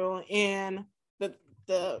cleanup crew, and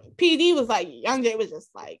the PD was like, Young Jay was just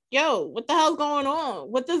like, yo, what the hell's going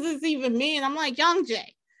on? What does this even mean? I'm like, Young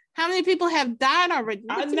Jay, how many people have died already?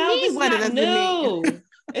 I know, this is not new.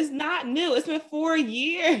 It's not new. It's been 4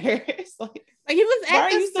 years. like he was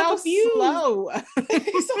acting so slow.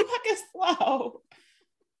 He's so fucking slow.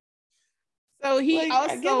 So he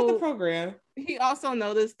also I get with the program. He also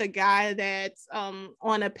noticed the guy that's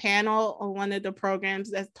on a panel on one of the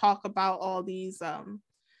programs that talk about all these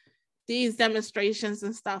demonstrations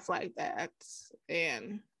and stuff like that,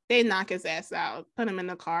 and they knock his ass out, put him in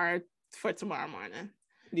the car for tomorrow morning.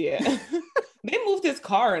 Yeah. They moved his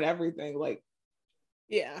car and everything. Like,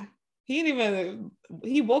 yeah,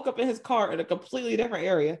 he woke up in his car in a completely different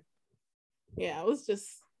area. Yeah, it was just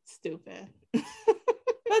stupid.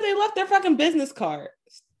 But they left their fucking business cards.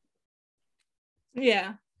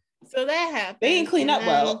 Yeah. So that happened. They didn't clean up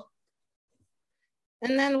well.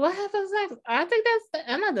 And then what happens next? I think that's the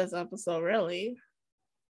end of this episode, really.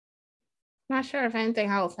 Not sure if anything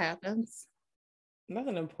else happens.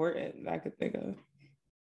 Nothing important that I could think of.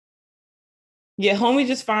 Yeah, homie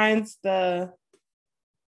just finds the...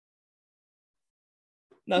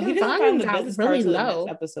 No, he didn't find the business really cards in the next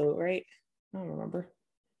episode, right? I don't remember.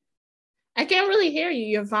 I can't really hear you.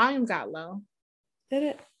 Your volume got low. Did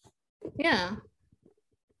it? Yeah.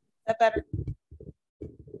 That better?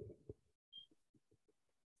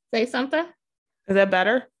 Say something. Is that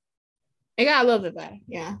better? It got a little bit better.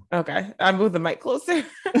 Yeah. Okay. I moved the mic closer.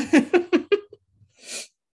 I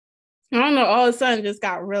don't know. All of a sudden, just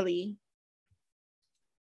got really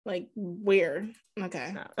like weird.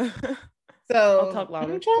 Okay. No. So I'll talk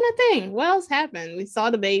louder. I'm trying to think. What else happened? We saw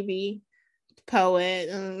the baby, the poet.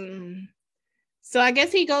 So I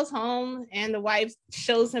guess he goes home and the wife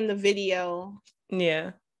shows him the video.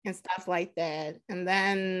 Yeah. And stuff like that. And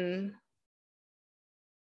then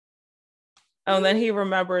then he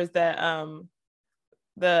remembers that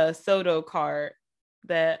the Soto card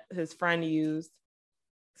that his friend used.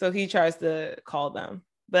 So he tries to call them.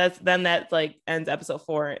 But that's like ends episode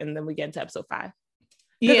 4, and then we get into episode 5.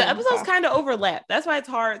 Yeah, the episodes kind of overlap. That's why it's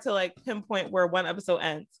hard to like pinpoint where one episode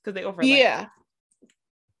ends, because they overlap. Yeah.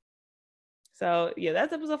 So yeah,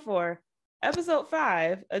 that's episode 4. Episode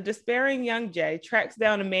 5, a despairing young Jay tracks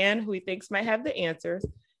down a man who he thinks might have the answers,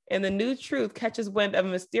 and the new truth catches wind of a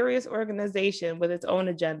mysterious organization with its own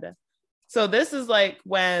agenda. So this is like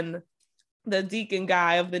when the deacon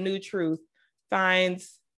guy of the new truth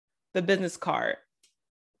finds the business card.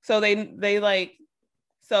 So they like,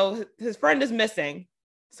 so his friend is missing.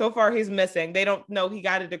 So far he's missing. They don't know he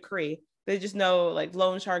got a decree. They just know like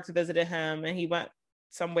loan sharks visited him and he went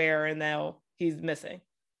somewhere and now he's missing.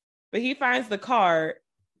 But he finds the card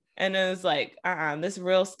and then it's like, this is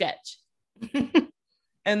real sketch.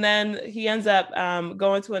 And then he ends up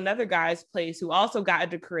going to another guy's place who also got a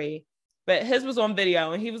decree, but his was on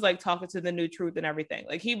video and he was like talking to the new truth and everything.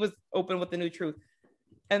 Like he was open with the new truth.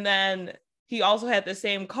 And then he also had the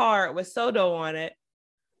same card with Soto on it.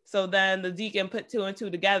 So then the deacon put 2 and 2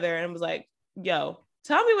 together and was like, yo,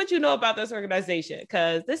 tell me what you know about this organization.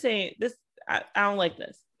 Cause I don't like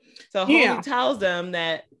this. So homie tells them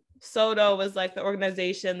that Soto was like the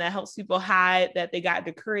organization that helps people hide that they got a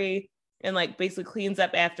decree and like basically cleans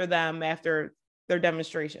up after them after their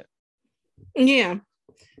demonstration. Yeah.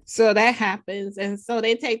 So that happens. And so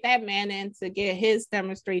they take that man in to get his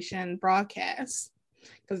demonstration broadcast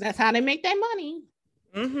because that's how they make their money.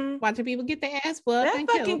 Mm-hmm. Watching people get their ass whooped. That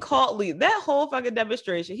fucking cult lead, that whole fucking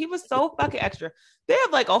demonstration, he was so fucking extra. They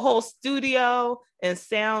have like a whole studio and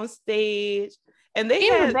sound stage. And they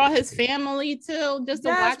even brought his family too, just to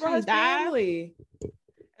watch him die. Family.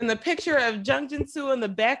 And the picture of Jung Jin-soo in the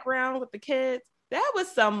background with the kids, that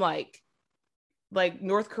was some like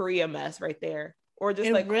North Korea mess right there. Or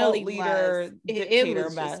just like really cult leader, dictator it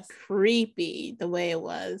was mess. Just creepy the way it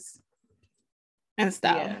was. And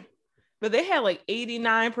stuff. Yeah. But they had like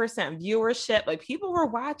 89% viewership. Like people were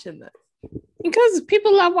watching this. Because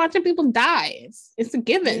people love watching people die. It's a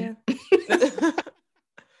given.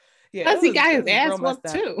 Yeah. Plus he got his ass whooped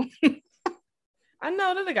too. I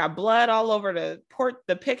know that they got blood all over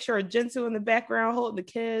the picture of Jinsu in the background holding the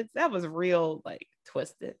kids. That was real like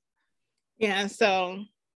twisted. Yeah, so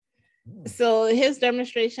his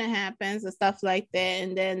demonstration happens and stuff like that.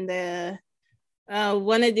 And then the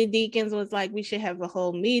one of the deacons was like, we should have a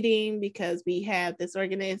whole meeting because we have this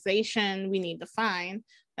organization we need to find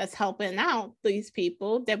that's helping out these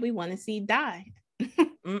people that we want to see die.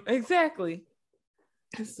 Exactly.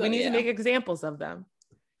 So, we need to make examples of them.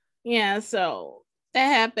 Yeah, so that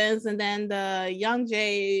happens. And then the young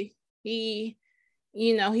Jay, he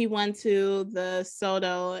went to the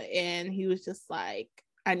Soto and he was just like,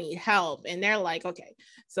 I need help. And they're like, okay,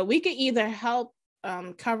 so we could either help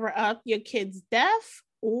cover up your kid's death,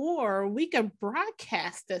 or we could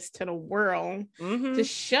broadcast this to the world to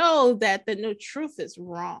show that the new truth is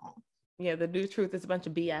wrong. Yeah, the new truth is a bunch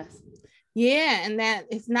of BS. Yeah, and that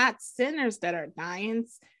it's not sinners that are dying.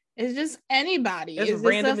 It's just anybody. It's just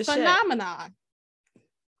a phenomenon.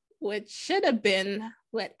 Which should have been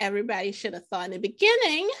what everybody should have thought in the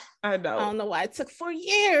beginning. I know. I don't know why it took 4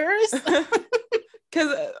 years.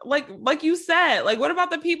 Because like you said, like what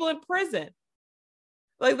about the people in prison?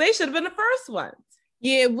 Like they should have been the first ones.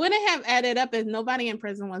 Yeah, it wouldn't have added up if nobody in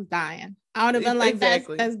prison was dying. I would have been like,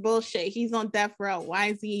 exactly. That's bullshit. He's on death row. Why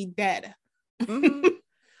is he dead?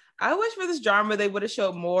 I wish for this drama they would have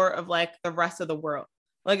showed more of like the rest of the world.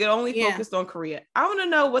 Like it only focused on Korea. I want to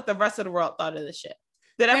know what the rest of the world thought of this shit.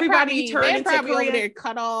 Did everybody turn into Korea? Over there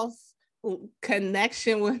cut off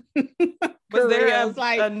connection with was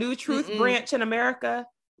there a New Truth branch in America?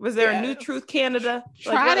 Was there a New Truth Canada?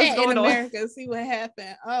 Try that in America, see what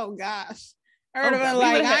happened. Oh gosh. I heard of it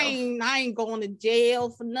like I ain't going to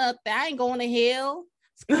jail for nothing. I ain't going to hell.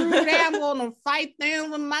 Screw that, I'm gonna fight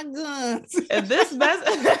them with my guns. If this mess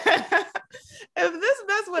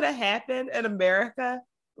would have happened in America,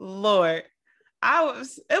 Lord,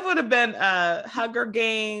 it would have been Hunger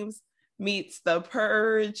Games meets The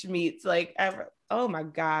Purge meets oh my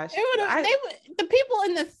gosh. The people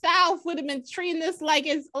in the South would have been treating this like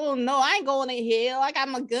it's, oh no, I ain't going to hell. I got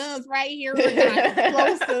my guns right here.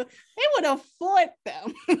 Closer. They would have fought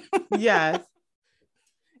them. Yes.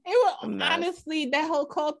 It would honestly, that whole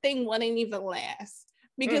cult thing wouldn't even last.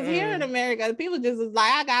 Because here in America, the people just was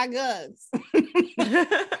like, I got guns.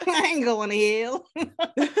 I ain't going to hell.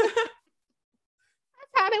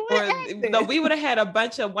 How they would have we would have had a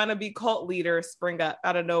bunch of wannabe cult leaders spring up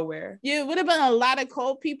out of nowhere. Yeah, it would have been a lot of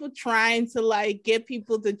cult people trying to like get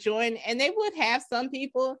people to join, and they would have some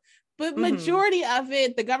people, but majority of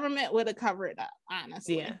it, the government would have covered it up,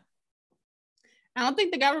 honestly. Yeah. I don't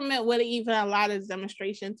think the government would have even allowed this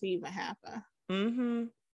demonstration to even happen.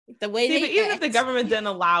 The way but even if the government didn't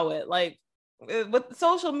allow it, like with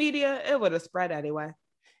social media, it would have spread anyway.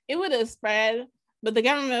 It would have spread. But the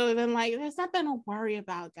government would have been like, there's nothing to worry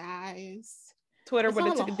about, guys. Twitter would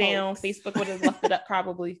have took it down. Facebook would have left it up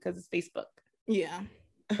probably because it's Facebook. Yeah.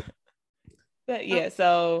 But yeah,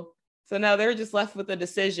 so now they're just left with a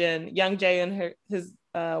decision. Young Jay and his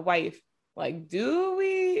wife, like, do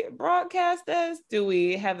we broadcast this? Do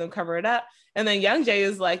we have them cover it up? And then Young Jay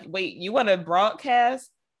is like, wait, you want to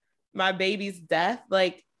broadcast my baby's death?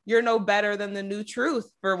 Like, you're no better than the New Truth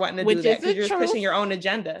for wanting to do that because you're just pushing your own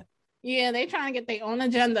agenda. Yeah, they trying to get their own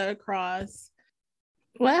agenda across.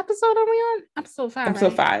 What episode are we on? Episode 5.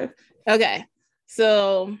 Episode 5. Okay.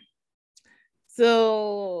 So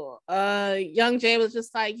Young Jay was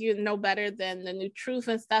just like, you know better than the New Truth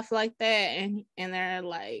and stuff like that. And they're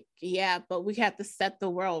like, yeah, but we have to set the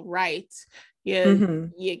world right. Your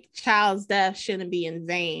child's death shouldn't be in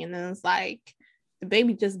vain. And it's like, the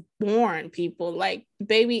baby just born, people. Like, the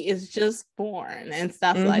baby is just born and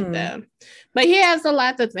stuff like that. But he has a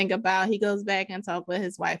lot to think about. He goes back and talks with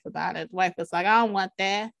his wife about it. The wife was like, I don't want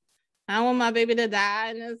that. I don't want my baby to die.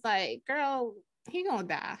 And it's like, girl, he gonna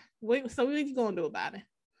die. So what you gonna do about it?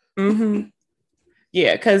 Mm-hmm.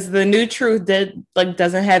 Yeah, because the new truth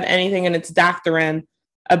doesn't have anything in its doctrine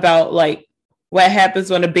about like what happens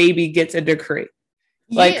when a baby gets a decree.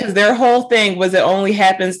 Like, because their whole thing was it only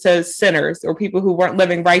happens to sinners or people who weren't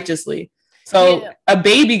living righteously. So a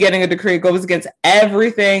baby getting a decree goes against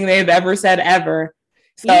everything they've ever said ever.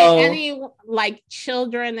 So any like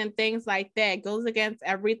children and things like that goes against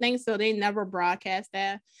everything. So they never broadcast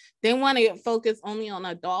that. They want to focus only on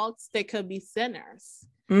adults that could be sinners.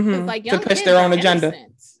 Mm-hmm. Like young to push their own agenda,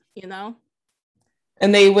 innocent, you know.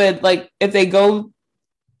 And they would like if they go.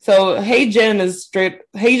 So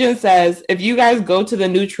Heijin says if you guys go to the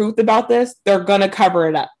new truth about this, they're gonna cover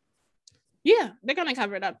it up. Yeah, they're gonna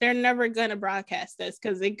cover it up. They're never gonna broadcast this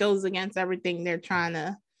because it goes against everything they're trying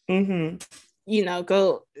to,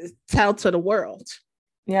 go tell to the world.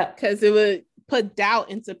 Yeah, because it would put doubt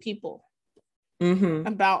into people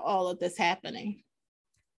about all of this happening.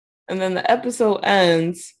 And then the episode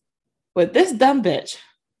ends with this dumb bitch,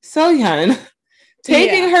 So-hyun,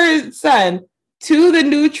 taking her son to the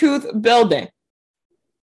New Truth building.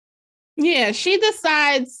 Yeah, she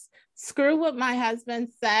decides, screw what my husband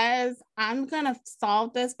says. I'm going to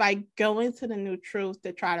solve this by going to the New Truth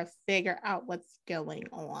to try to figure out what's going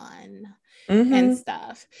on and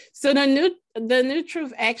stuff. So the new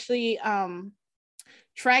Truth actually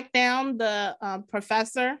tracked down the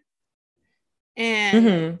professor,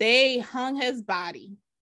 and they hung his body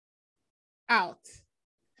out.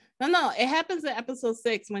 No, it happens in episode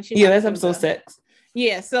 6 when she. Yeah, that's episode 6.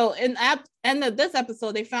 Yeah, so in this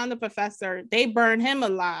episode, they found the professor. They burned him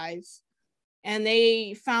alive, and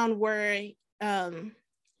they found where Heejin,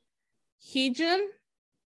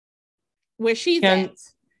 where she's at,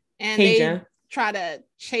 and they try to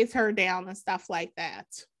chase her down and stuff like that.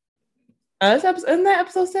 Isn't that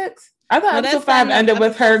episode 6? I thought episode 5 ended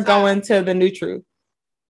with her going to the New Truth.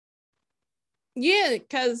 Yeah,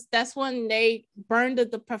 because that's when they burned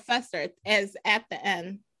the professor as at the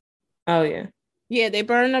end. Oh, yeah. Yeah, they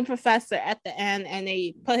burned the professor at the end, and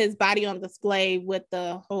they put his body on display with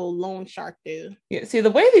the whole loan shark dude. Yeah, see,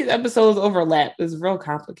 the way these episodes overlap is real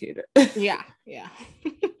complicated. Yeah.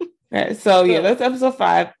 Right, so yeah, that's episode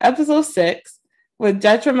 5. Episode 6, with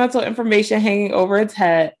detrimental information hanging over its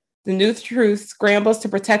head, the New Truth scrambles to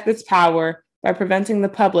protect its power by preventing the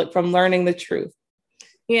public from learning the truth.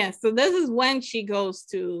 Yeah, so this is when she goes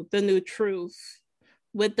to the New Truth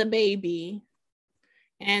with the baby.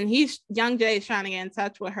 And Young Jae is trying to get in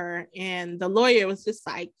touch with her. And the lawyer was just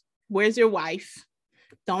like, where's your wife?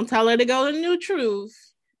 Don't tell her to go to the New Truth.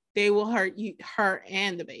 They will hurt her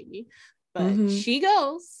and the baby. But she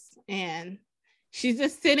goes, and she's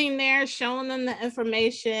just sitting there showing them the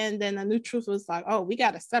information. Then the New Truth was like, oh, we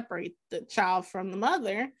got to separate the child from the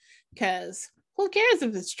mother, because who cares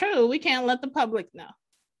if it's true? We can't let the public know.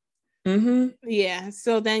 Yeah,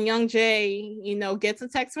 so then Young Jae, gets a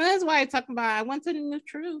text from his wife talking about, I went to the New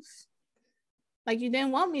Truth. Like, you didn't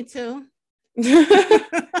want me to.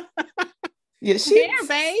 Yeah, she's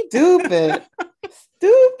stupid.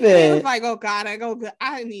 Stupid. He was like, oh God,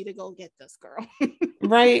 I need to go get this girl.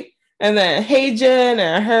 Right. And then Heijin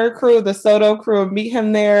and her crew, the Soto crew, meet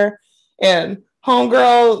him there. And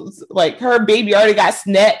homegirl, like, her baby already got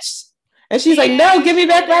snatched. And she's like, no, give me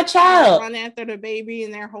back my child. Run after the baby,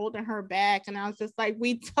 and they're holding her back. And I was just like,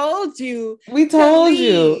 we told you. We told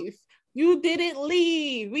you. You didn't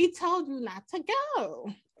leave. We told you not to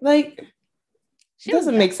go. Like, it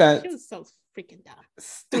doesn't make sense. She was so freaking dumb.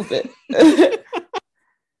 Stupid.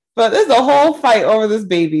 But there's a whole fight over this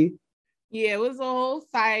baby. Yeah, it was a whole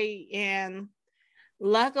fight. And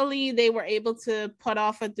luckily, they were able to put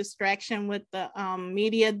off a distraction with the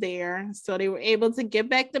media there. So they were able to get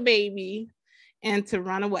back the baby and to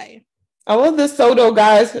run away. I love the Soto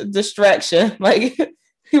guy's distraction. Like,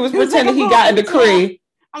 he was pretending he got a decree.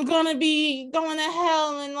 I'm going to be going to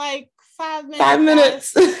hell in like 5 minutes. 5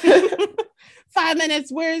 minutes. 5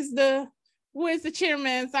 minutes. Where's the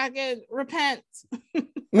chairman so I can repent?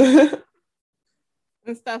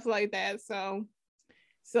 And stuff like that.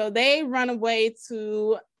 So they run away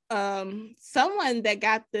to someone that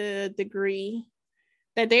got the degree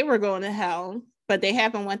that they were going to hell, but they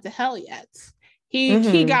haven't went to hell yet.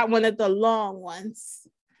 He got one of the long ones.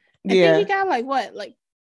 I think he got like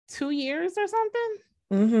 2 years or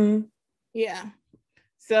something. Yeah.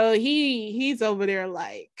 So he's over there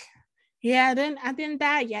like, yeah, I didn't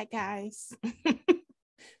die yet, guys.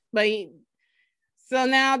 But so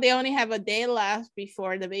now they only have a day left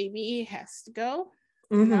before the baby has to go.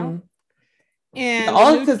 And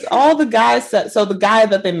all the guys said, so the guy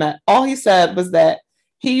that they met, all he said was that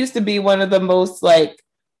he used to be one of the most like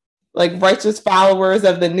like righteous followers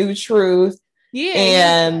of the new truth. Yeah.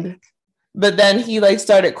 And but then he like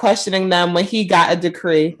started questioning them when he got a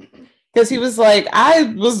decree. Because he was like, I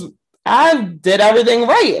did everything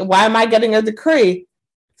right. Why am I getting a decree?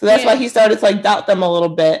 So that's why he started to like doubt them a little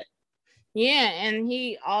bit. Yeah, and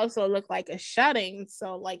he also looked like a shutting.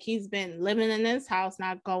 So like he's been living in this house,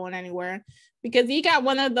 not going anywhere, because he got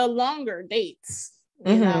one of the longer dates,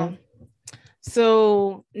 you know.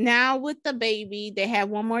 So now with the baby, they have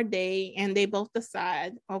one more day and they both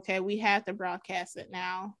decide, okay, we have to broadcast it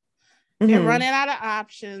now. They're running out of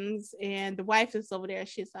options, and the wife is over there.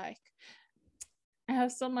 She's like, I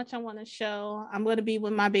have so much I want to show. I'm going to be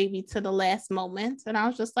with my baby to the last moment. And I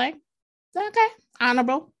was just like, okay,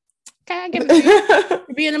 honorable. Okay, I give it to you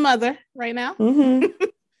for being a mother right now.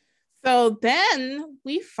 So then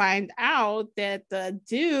we find out that the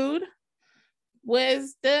dude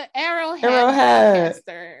was the Arrowhead.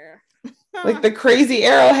 Like the crazy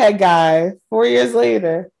Arrowhead guy 4 years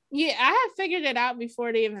later. Yeah, I had figured it out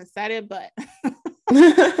before they even said it, but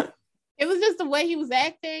it was just the way he was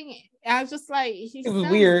acting. I was just like, he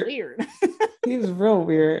was weird. He was real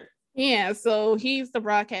weird. Yeah, so he's the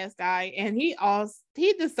broadcast guy, and he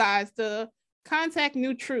decides to contact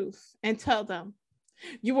New Truth and tell them,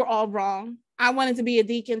 you were all wrong. I wanted to be a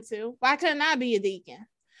deacon too. Why couldn't I be a deacon?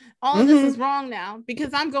 All of this is wrong now because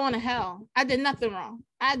I'm going to hell. I did nothing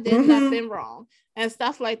wrong. And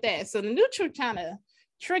stuff like that. So the New Truth trying to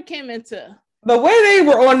trick him into the way they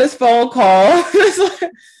were on this phone call.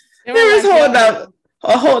 They was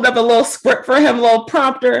holding up a little script for him, a little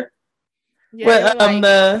prompter with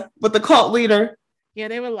the cult leader. Yeah,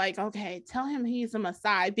 they were like, okay, tell him he's a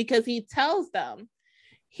Messiah, because he tells them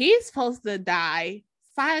he's supposed to die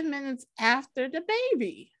 5 minutes after the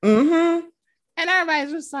baby. And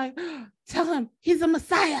everybody's just like, tell him he's a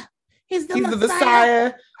Messiah. He's the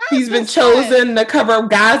Messiah. He's been chosen to cover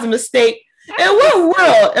up God's mistake. In what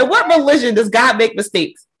world, in what religion does God make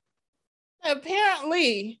mistakes?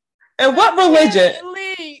 Apparently. In what religion?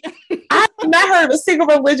 I have not heard of a single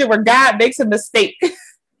religion where God makes a mistake.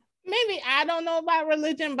 Maybe I don't know about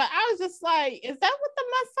religion, but I was just like, is that what the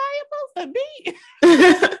Messiah supposed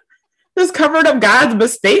to be? Just covered up God's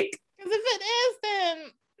mistake? Because if it is, then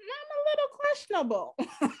I'm a little questionable.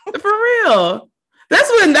 For real. That's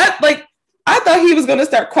when I thought he was going to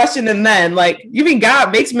start questioning then. Like, you mean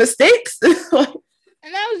God makes mistakes? And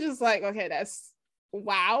I was just like, okay, that's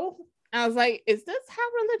wow. I was like, is this how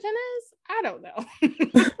religion is? I don't know.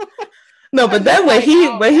 No, but then when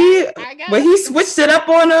he switched it up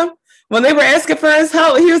on them, when they were asking for his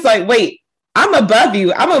help, he was like, wait, I'm above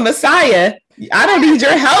you. I'm a Messiah. I don't need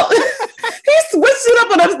your help. He switched it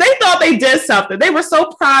up on us. They thought they did something. They were so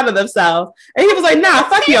proud of themselves. And he was like, nah,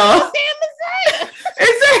 fuck y'all.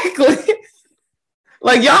 Exactly.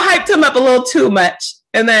 Like, y'all hyped him up a little too much.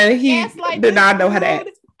 And then he did not know how to act.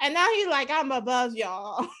 And now he's like, I'm above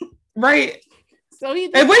y'all. Right. So and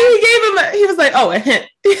when he gave him he was like, oh, a hint.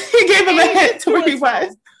 He gave him a hint to where he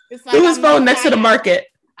was. Through his phone next to the market.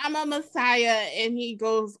 I'm a Messiah, and he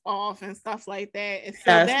goes off and stuff like that. And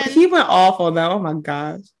so then he went off on that. Oh my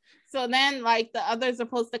gosh. So then, like, the others are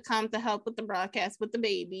supposed to come to help with the broadcast with the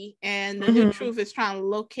baby, and the New Truth is trying to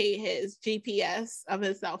locate his GPS of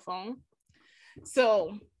his cell phone.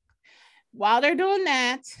 So while they're doing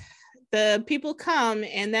that, the people come,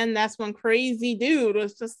 and then that's when crazy dude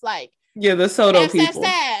was just like, yeah, the Soto people.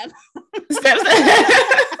 Stab.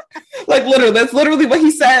 Like, literally, that's literally what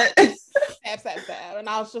he said. Stab. And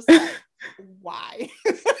I was just like, why?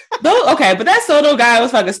 Okay, but that Soto guy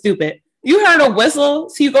was fucking stupid. You heard a whistle,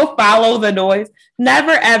 so you go follow the noise.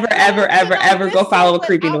 Never, ever go follow a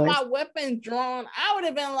creepy noise. My weapon drawn, I would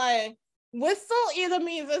have been like, whistle either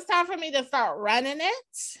means it's time for me to start running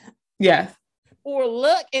it. Yes. Or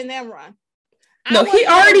look and then run. No, he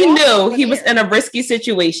already knew he was in a risky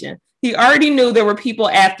situation. He already knew there were people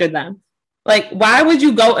after them. Like, why would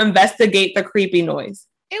you go investigate the creepy noise?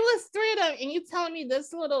 It was 3 of them, and you telling me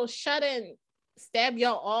this little shut-in stab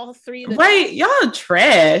y'all all 3 of them? Right, y'all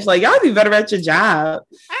trash. Like, y'all be better at your job.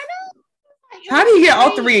 I know. How do you get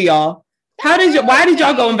all 3 of y'all? Why did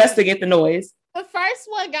y'all go investigate the noise? The first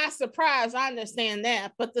one got surprised. I understand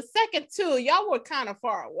that. But the second 2, y'all were kind of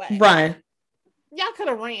far away. Run. Y'all could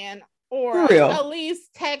have ran or at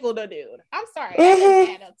least tackled a dude. I'm sorry. That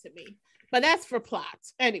didn't add up to me. But that's for plot.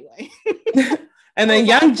 Anyway. And then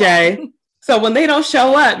Young Jay. So when they don't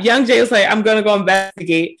show up, Young Jay was like, I'm going to go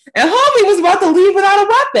investigate. And homie was about to leave without a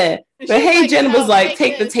weapon. But Hey Jen was like,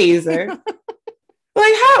 take the taser. Like,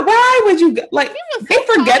 why would you, like, they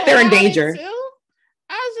forget they're in danger.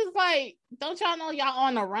 I was just like, don't y'all know y'all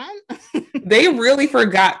on the run? They really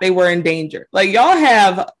forgot they were in danger. Like, y'all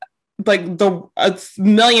have like a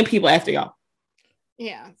million people after y'all.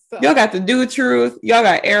 Yeah. So. Y'all got the Do Truth. Y'all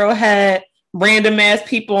got Arrowhead, random ass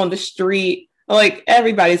people on the street. Like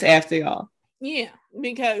everybody's after y'all. Yeah,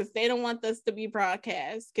 because they don't want this to be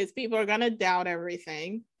broadcast because people are gonna doubt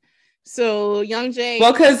everything. So Young Jay.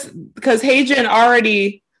 Well, because Hadrian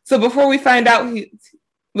already. So before we find out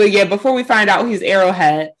before we find out he's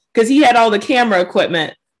Arrowhead, because he had all the camera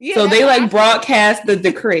equipment. Yeah, so they like broadcast the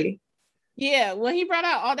decree. Yeah, when he brought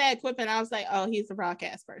out all that equipment, I was like, oh, he's a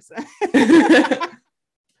broadcast person.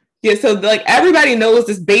 Yeah, so like everybody knows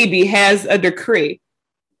this baby has a decree.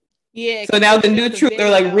 Yeah. So now the New Truth, they're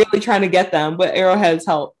like really trying to get them with Arrowhead's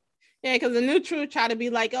help. Yeah, because the New Truth try to be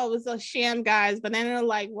like, oh, it's a sham, guys. But then they're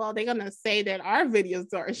like, well, they're going to say that our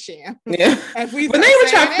videos are a sham. Yeah. When they were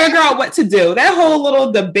trying to figure out what to do, that whole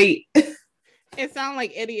little debate. It sounded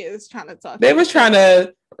like idiots trying to talk. They were trying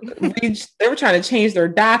to change their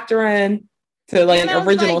doctrine to like an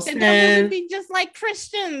original like, sin. They would be just like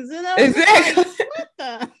Christians. You know? Exactly. Like, what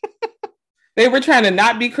the? They were trying to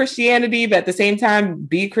not be Christianity, but at the same time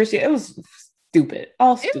be Christian. It was stupid.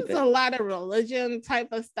 All stupid. It was a lot of religion type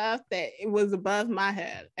of stuff that it was above my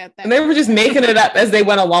head at that. And they were just making it up as they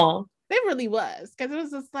went along. They really was, because it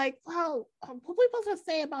was just like, well, what are we supposed to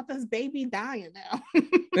say about this baby dying now?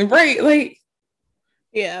 Right, like.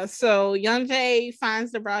 Yeah, so Young Jay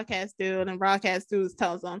finds the broadcast dude, and broadcast dude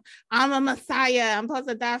tells him, I'm a messiah. I'm supposed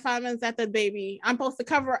to die 5 minutes after the baby. I'm supposed to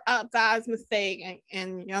cover up God's mistake.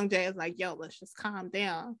 And Young Jay is like, yo, let's just calm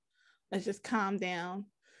down.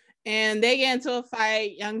 And they get into a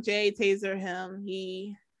fight. Young Jay taser him.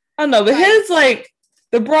 I don't know, but his, like,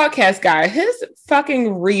 the broadcast guy, his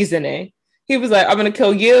fucking reasoning. He was like, I'm going to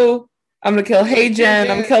kill you. I'm going to kill Hadrian. I'm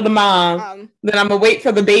going to kill the mom. Then I'm going to wait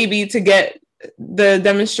for the baby to get the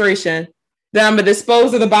demonstration, then I'm gonna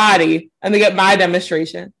dispose of the body and they get my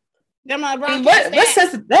demonstration. What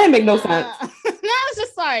sense? That didn't make no sense. Now it's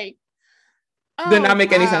just like, did not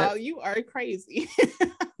make any sense. You are crazy.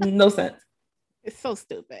 No sense. It's so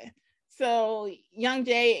stupid. So Young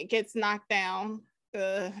Jay gets knocked down,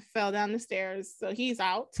 fell down the stairs, so he's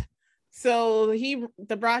out. So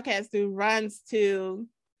the broadcast dude runs to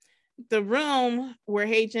the room where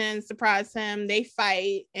Hadrian surprised him. They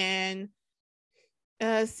fight, and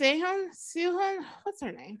Sehun, what's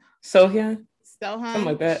her name? Sohyun, something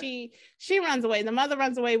like that. She runs away. The mother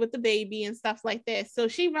runs away with the baby and stuff like that. So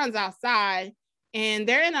she runs outside, and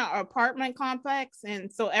they're in an apartment complex,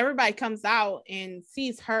 and so everybody comes out and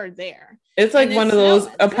sees her there. It's like one of those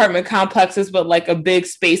apartment complexes, but like a big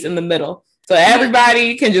space in the middle, so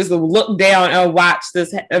everybody can just look down and watch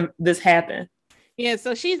this happen. Yeah,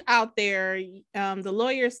 so she's out there. The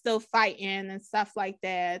lawyer's still fighting and stuff like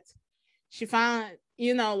that. She found,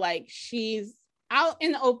 like she's out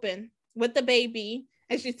in the open with the baby,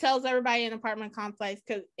 and she tells everybody in the apartment complex,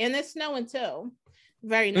 and it's snowing too.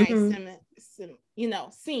 Very nice,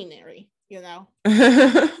 scenery,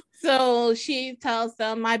 So she tells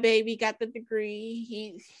them, my baby got the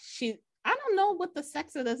degree. I don't know what the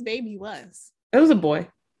sex of this baby was. It was a boy.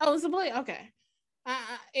 Oh, it was a boy? Okay.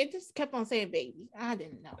 It just kept on saying baby. I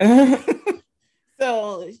didn't know.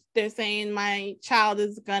 So they're saying my child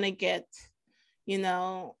is gonna get,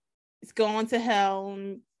 it's going to hell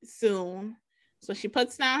soon. So she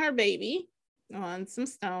puts down her baby on some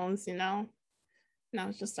stones, And I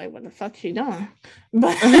was just like, what the fuck she doing?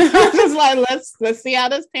 But I was just like, let's see how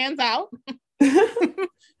this pans out.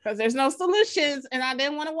 Because there's no solutions, and I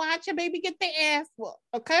didn't want to watch a baby get their ass whooped.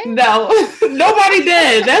 Okay? No, nobody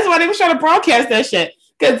did. That's why they were trying to broadcast that shit.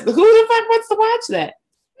 Because who the fuck wants to watch that?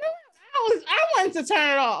 I wanted to turn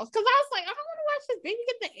it off because I was like, I don't want to watch this baby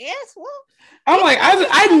get the ass whooped. I'm like,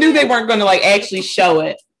 I knew they weren't going to like actually show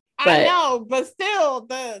it. But I know, but still,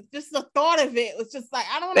 the thought of it was just like,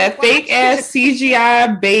 I don't want that fake ass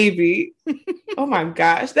CGI baby. Oh my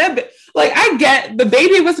gosh, I get the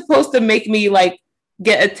baby was supposed to make me like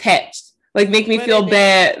get attached, like make me feel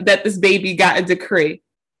bad that this baby got a decree,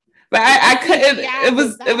 but I couldn't.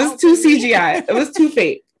 It was too CGI. It was too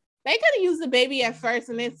fake. They could have used the baby at first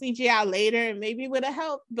and then CGI later, and maybe would have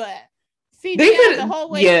helped, but CGI the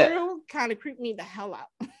whole way through kind of creeped me the hell out.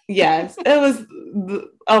 Yes, it was.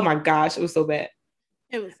 Oh my gosh, it was so bad.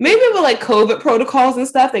 Maybe with like COVID protocols and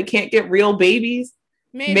stuff, they can't get real babies.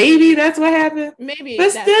 Maybe that's what happened. Maybe,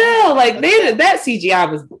 but still, like that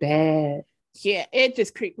CGI was bad. Yeah, it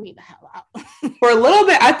just creeped me the hell out. For a little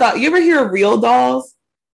bit, I thought, you ever hear of real dolls?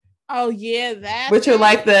 Oh yeah, that. Which are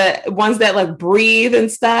like the ones that like breathe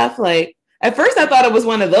and stuff. Like at first, I thought it was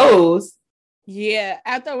one of those. Yeah,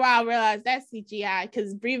 after a while, I realized that's CGI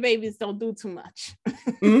because breed babies don't do too much.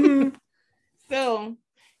 Mm-hmm.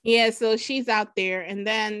 So she's out there, and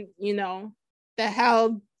then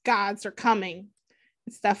the gods are coming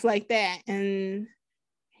and stuff like that. And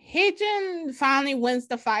Hijin finally wins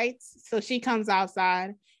the fights, so she comes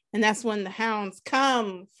outside, and that's when the hounds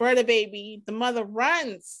come for the baby. The mother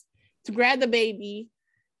runs to grab the baby,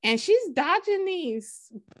 and she's dodging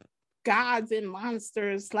these gods and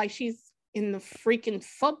monsters like she's in the freaking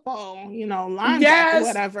football, linebacker,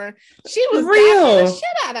 whatever. She was dodging the shit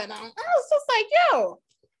out of them. I was just like, yo,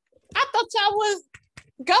 I thought y'all was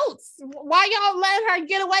goats. Why y'all let her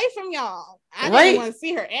get away from y'all? I didn't want to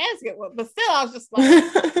see her ass get whipped, but still, I was just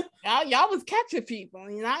like, y'all was catching people.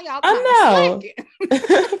 Y'all kind of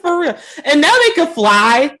for real. And now they can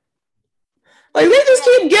fly. Like, they just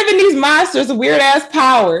keep giving these monsters weird ass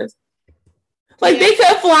powers. Like, they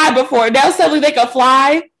could fly before. Now suddenly they can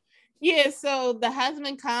fly. Yeah, so the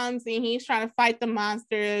husband comes and he's trying to fight the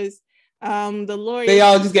monsters. The lawyer, they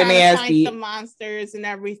all just getting their ass beat. The monsters and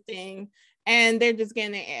everything, and they're just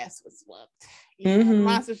getting their ass whooped. The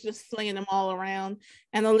monsters just flinging them all around,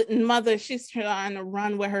 and the mother, she's trying to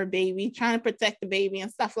run with her baby, trying to protect the baby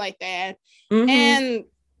and stuff like that. And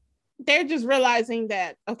they're just realizing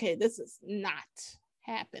that, okay, this is not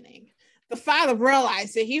happening. The father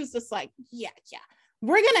realized it. He was just like, yeah,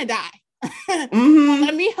 we're gonna die.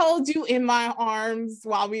 Let me hold you in my arms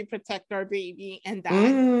while we protect our baby and die.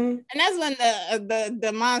 And that's when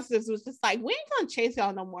the monsters was just like, we ain't gonna chase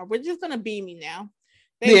y'all no more. We're just gonna beat me now.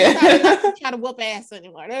 They decided not to try to whoop ass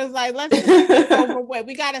anymore. They was like, let's just get this over with.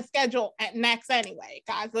 We got a schedule at next anyway,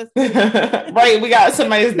 guys. Let's right, we got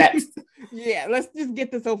somebody's next. Yeah, let's just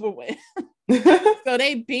get this over with. So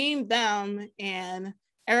they beamed them, and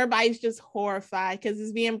everybody's just horrified because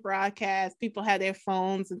it's being broadcast. People have their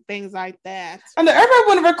phones and things like that. And everybody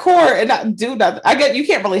want to record and not do nothing. I get you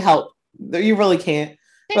can't really help. You really can't.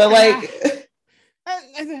 But like,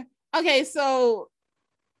 okay, so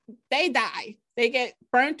they die. They get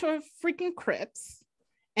burned to a freaking crisp,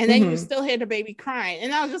 and then you still hear the baby crying.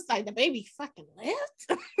 And I was just like, the baby fucking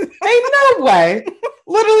lived? Ain't no way.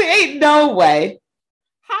 Literally ain't no way.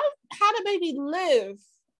 How the baby live?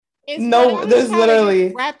 No, there's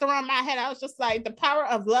literally wrapped around my head. I was just like, the power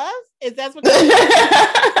of love? Is that what?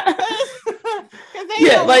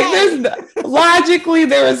 Yeah, like there's logically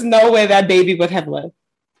there is no way that baby would have lived.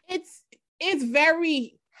 It's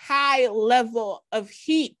very high level of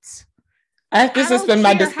heat. I have to suspend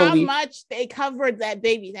my disbelief. How much they covered that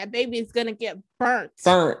baby? That baby is gonna get burnt.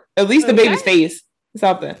 At least the baby's face,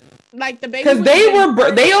 something. Like the baby, because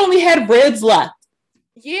they only had ribs left.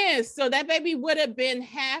 Yeah, so that baby would have been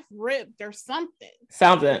half ripped or something.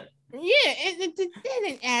 Yeah, it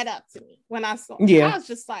didn't add up to me when I saw it. Yeah. I was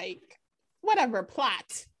just like, whatever,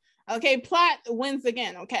 plot. Okay, plot wins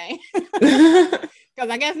again, okay? Because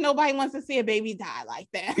I guess nobody wants to see a baby die like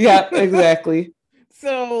that. Yeah, exactly.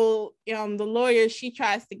 So the lawyer, she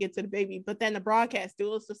tries to get to the baby, but then the broadcast dude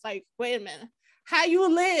was just like, wait a minute, how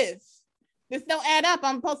you live? This don't add up.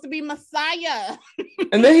 I'm supposed to be Messiah.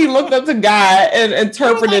 And then he looked up to God and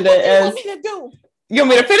interpreted it as, what do you want me to do? You want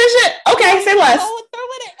me to finish it? Okay, say less. Go through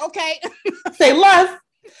with it. Okay. Say less.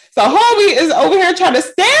 So homie is over here trying to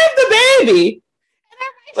stab the baby. And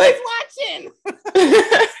everybody's watching.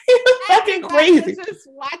 He's fucking crazy. Just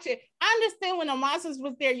watching. I understand when the monsters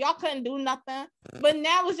was there, y'all couldn't do nothing. But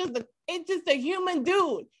now it's just a human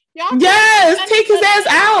dude. Y'all take his ass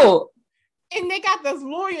out. And they got this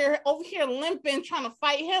lawyer over here limping, trying to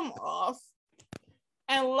fight him off.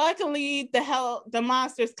 And luckily, the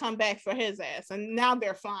monsters come back for his ass, and now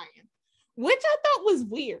they're flying, which I thought was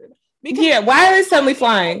weird. Because why are they suddenly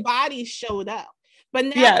flying? Bodies showed up, but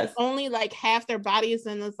now it's only like half their bodies,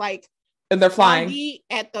 and it's like, and they're flying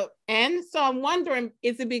at the end. So I'm wondering,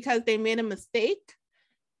 is it because they made a mistake?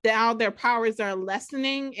 Now their powers are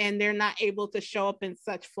lessening, and they're not able to show up in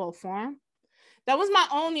such full form. That was my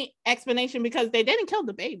only explanation, because they didn't kill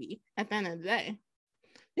the baby at the end of the day.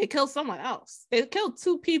 They killed someone else. They killed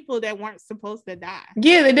two people that weren't supposed to die.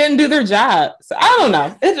 Yeah, they didn't do their job. So I don't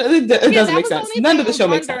know. It doesn't make sense. None of the show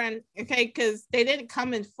makes sense. Okay, because they didn't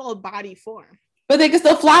come in full body form. But they can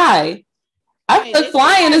still fly. I feel like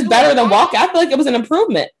flying is better than walking. I feel like it was an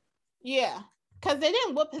improvement. Yeah, because they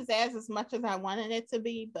didn't whoop his ass as much as I wanted it to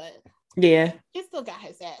be, but yeah, he still got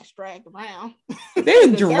his ass dragged around.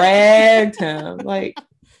 They dragged him like.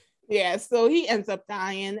 Yeah, so he ends up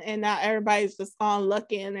dying, and now everybody's just on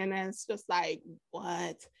looking, and then it's just like,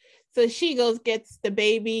 what? So she gets the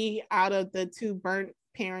baby out of the two burnt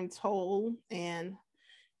parents' hole, and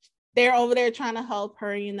they're over there trying to help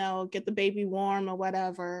her, get the baby warm or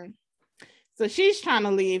whatever. So she's trying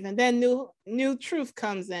to leave, and then new truth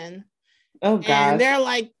comes in. Oh God! And they're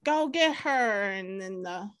like, "Go get her!" And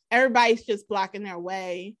then everybody's just blocking their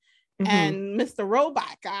way, and Mr.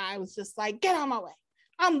 Robot guy was just like, "Get on my way."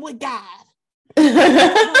 I'm with God.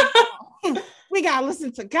 We gotta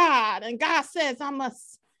listen to God, and God says I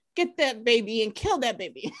must get that baby and kill that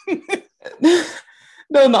baby.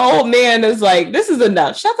 No, the old man is like, this is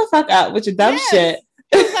enough. Shut the fuck up with your dumb shit.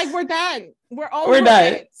 He's like, we're done. We're over We're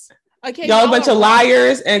done. it. Okay, y'all a bunch of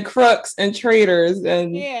liars and crooks and traitors.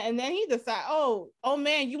 And yeah, and then he decides, oh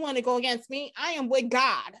man, you want to go against me? I am with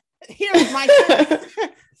God. Here's my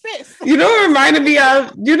fist. You know what reminded me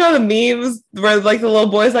of? You know the memes where like the little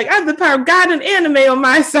boy's like, I have the power of God and anime on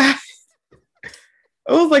my side.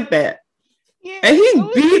 It was like that. Yeah, and he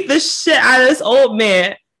beat the shit out of this old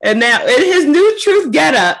man. And now in his new truth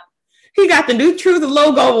getup, he got the new truth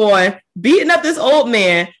logo on, beating up this old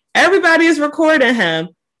man. Everybody is recording him.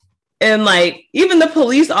 And like even the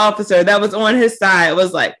police officer that was on his side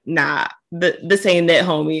was like, nah, this ain't it,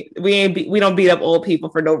 homie. We don't beat up old people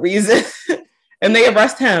for no reason. And they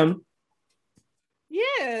arrest him.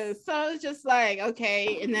 Yeah. So it's just like,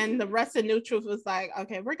 okay. And then the rest of New Truth was like,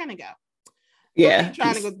 okay, we're gonna go. Yeah. I'm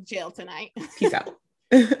trying to go to jail tonight. Peace out.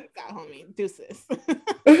 Peace out, homie. Deuces.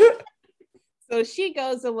 So she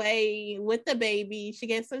goes away with the baby. She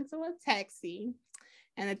gets into a taxi.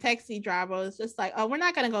 And the taxi driver is just like, oh, we're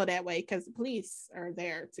not going to go that way because the police are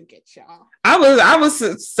there to get y'all. I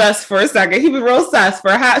was sus for a second. He was real sus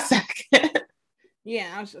for a hot second.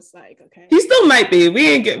 Yeah, I was just like, okay. He still might be. We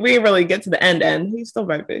ain't really get to the end. He still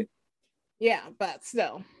might be. Yeah, but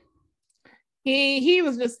still. He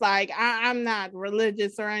was just like, I'm not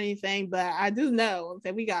religious or anything, but I do know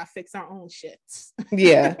that we got to fix our own shit.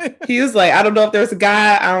 Yeah. He was like, I don't know if there's a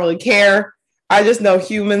God. I don't really care. I just know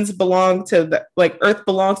humans belong to Earth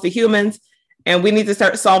belongs to humans, and we need to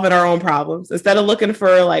start solving our own problems instead of looking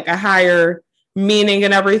for like a higher meaning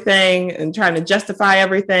and everything and trying to justify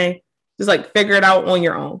everything. Just like figure it out on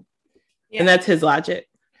your own. Yeah. And that's his logic.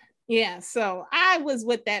 Yeah. So I was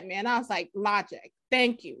with that man. I was like, logic.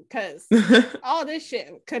 Thank you. Because all this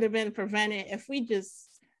shit could have been prevented if we just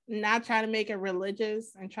not try to make it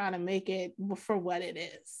religious and try to make it for what it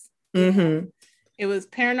is. Mm-hmm. It was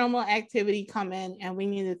paranormal activity coming and we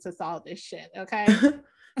needed to solve this shit. Okay.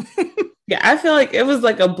 Yeah, I feel like it was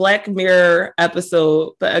like a Black Mirror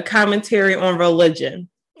episode, but a commentary on religion.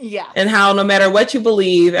 Yeah. And how no matter what you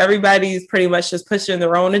believe, everybody's pretty much just pushing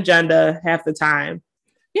their own agenda half the time.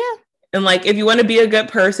 Yeah. And like, if you want to be a good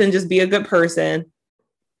person, just be a good person.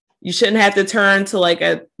 You shouldn't have to turn to like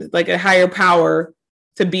a higher power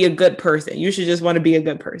to be a good person. You should just want to be a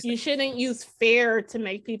good person. You shouldn't use fear to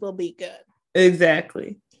make people be good.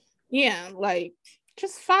 Exactly. Yeah, like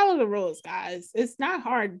just follow the rules, guys. It's not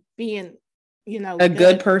hard being, a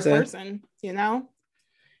good person,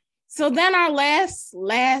 So then our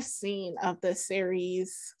last scene of the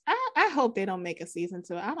series, I hope they don't make a season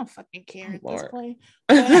 2. I don't fucking care at this point.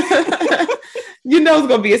 It's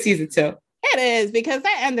gonna be a season 2. It is, because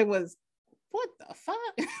that ending was what the fuck.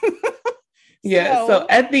 Yeah. So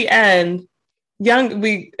at the end,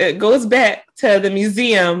 it goes back to the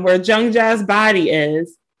museum where Jung Ja's body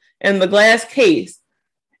is in the glass case,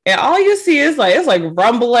 and all you see is like it's like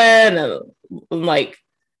rumbling and like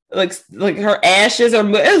her ashes are.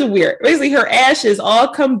 It's weird. Basically, her ashes all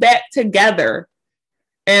come back together,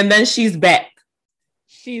 and then she's back.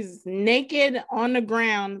 She's naked on the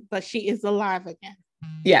ground, but she is alive again.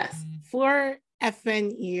 Yes. 4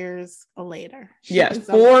 effing years later. Yes,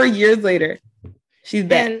 4 years later, she's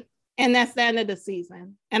back. And that's the end of the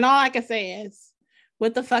season. And all I can say is,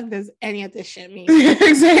 what the fuck does any of this shit mean?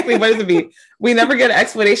 Exactly. What does it mean? We never get an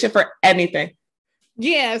explanation for anything.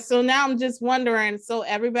 Yeah. So now I'm just wondering. So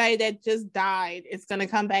everybody that just died is going to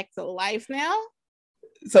come back to life now?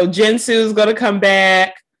 So Jinsu's going to come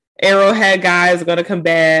back. Arrowhead guy is going to come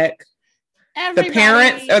back. The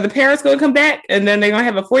parents going to come back? And then they're going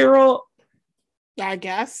to have a 4-year-old? I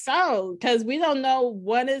guess so. Because we don't know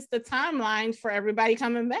what is the timeline for everybody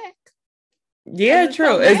coming back. Yeah,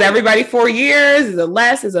 true. Is everybody 4 years? Is it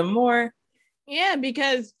less? Is it more? Yeah,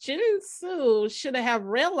 because Jinsu should have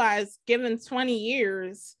realized, given 20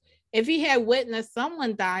 years, if he had witnessed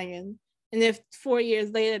someone dying, and if 4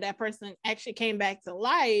 years later that person actually came back to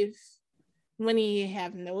life, wouldn't he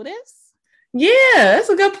have noticed? Yeah, that's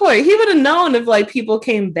a good point. He would have known if like people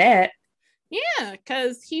came back. Yeah,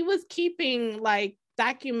 because he was keeping like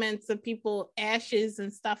documents of people ashes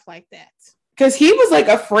and stuff like that. Because he was like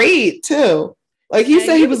afraid too. Like he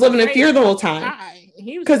said he was living in fear the whole time.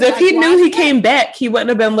 Because if he knew he came back, he wouldn't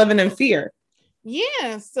have been living in fear.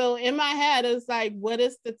 Yeah. So in my head, it's like, what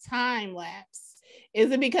is the time lapse?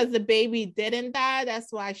 Is it because the baby didn't die?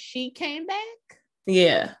 That's why she came back?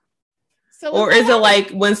 Yeah. So or is it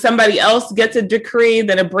like when somebody else gets a decree,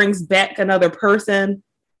 then it brings back another person?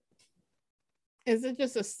 Is it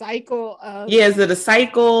just a cycle of? Yeah, is it a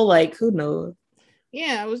cycle? Like, who knows?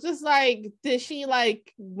 Yeah, it was just like, did she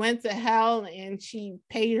like went to hell and she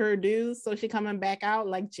paid her dues, so she coming back out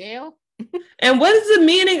like jail? And what is the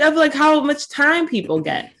meaning of like how much time people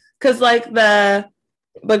get? Because like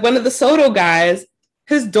one of the Soto guys,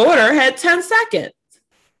 his daughter had 10 seconds.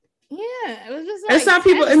 Yeah, it was just and like some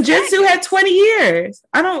people, and Jitsu had 20 years.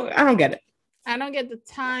 I don't get it. I don't get the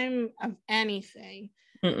time of anything.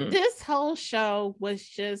 Mm-mm. This whole show was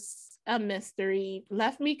just a mystery,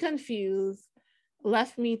 left me confused,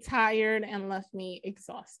 left me tired, and left me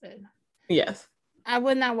exhausted. Yes. I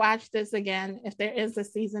would not watch this again. If there is a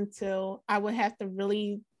season 2, I would have to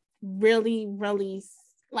really, really, really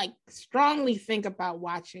like strongly think about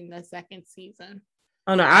watching the second season.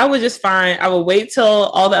 Oh no, I would just I would wait till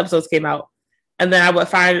all the episodes came out, and then I would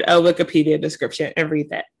find a Wikipedia description and read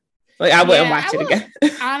that. Like I wouldn't watch it again.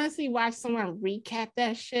 Honestly, watch someone recap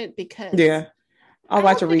that shit, because I'll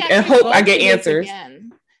watch a recap and hope I get answers.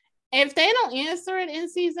 If they don't answer it in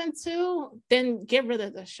season 2, then get rid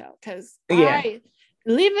of the show, because leave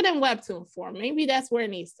it in webtoon form. Maybe that's where it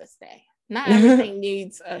needs to stay. Not everything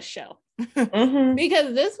needs a show.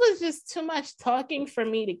 Because this was just too much talking for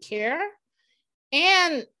me to care.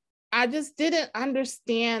 And I just didn't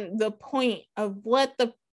understand the point of what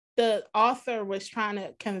the author was trying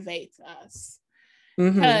to convey to us.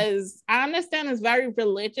 Because I understand it's very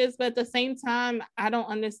religious, but at the same time, I don't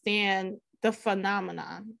understand the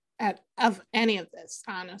phenomenon of any of this,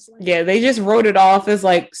 honestly. Yeah, they just wrote it off as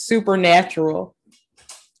like supernatural.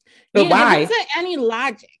 But why? There wasn't any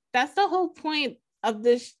logic. That's the whole point of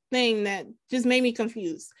this thing that just made me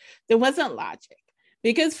confused. There wasn't logic.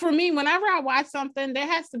 Because for me, whenever I watch something, there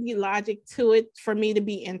has to be logic to it for me to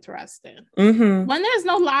be interested. When there's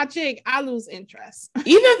no logic, I lose interest.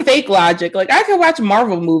 Even fake logic. Like I could watch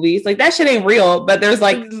Marvel movies. Like that shit ain't real, but there's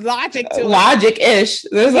like logic to logic-ish.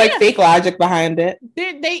 There's like fake logic behind it.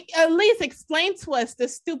 They at least explain to us the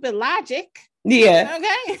stupid logic. Yeah.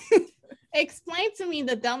 Okay. Explain to me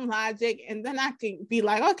the dumb logic, and then I can be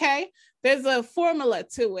like, okay, there's a formula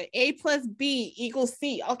to it. A plus B equals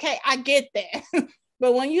C. Okay, I get that.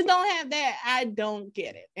 But when you don't have that, I don't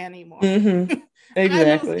get it anymore. Exactly.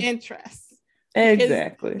 I lose interest.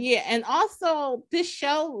 Exactly. Yeah, and also this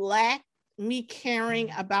show lacked me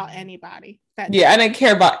caring about anybody. I didn't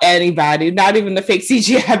care about anybody, not even the fake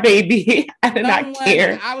CGI baby. I did not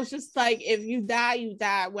care. I was just like, if you die, you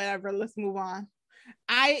die. Whatever. Let's move on.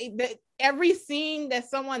 Every scene that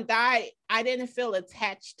someone died, I didn't feel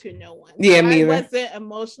attached to no one. Yeah, me either. I wasn't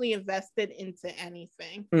emotionally invested into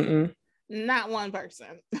anything. Not one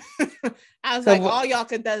person. I was like, all y'all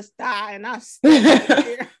could just die, and I'm still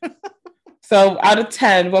here. So out of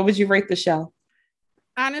 10, what would you rate the show?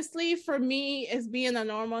 Honestly, for me, as being a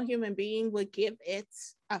normal human being, would give it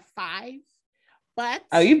a 5. But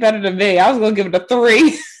you better than me. I was gonna give it a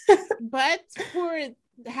 3. But for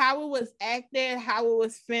how it was acted, how it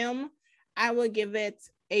was filmed, I would give it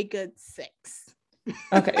a good 6.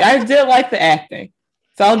 Okay, I did like the acting,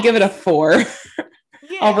 so I'll give it a 4.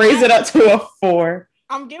 I'll raise it up to a 4.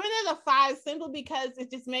 I'm giving it a 5 simply because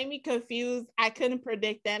it just made me confused. I couldn't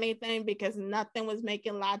predict anything because nothing was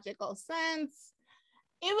making logical sense.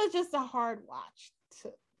 It was just a hard watch.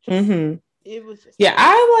 It was just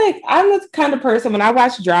I'm the kind of person, when I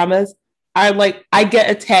watch dramas, I get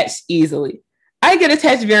attached easily. I get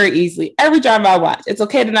attached very easily. Every drama I watch, it's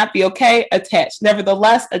okay to not be okay, attached.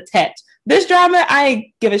 Nevertheless, attached. This drama, I ain't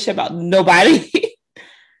give a shit about nobody.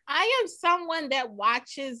 I am someone that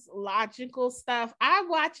watches logical stuff. I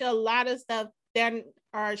watch a lot of stuff that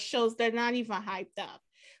are shows that are not even hyped up.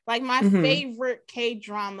 Like my favorite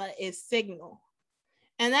K-drama is Signal.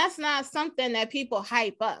 And that's not something that people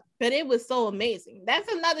hype up, but it was so amazing.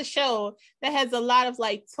 That's another show that has a lot of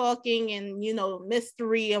like talking and,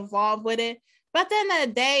 mystery involved with it. But at the end of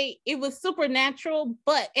the day, it was supernatural,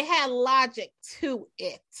 but it had logic to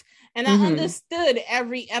it. And I understood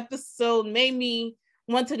every episode, made me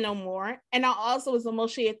want to know more. And I also was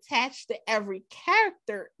emotionally attached to every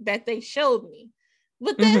character that they showed me.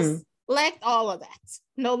 But this lacked all of that.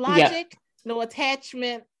 No logic, no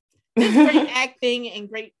attachment, just great acting and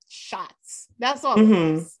great shots. That's all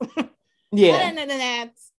it was. Yeah. Other than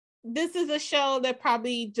that, this is a show that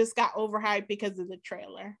probably just got overhyped because of the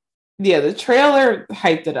trailer. Yeah, the trailer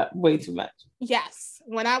hyped it up way too much. Yes.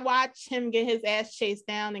 When I watched him get his ass chased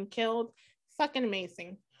down and killed, fucking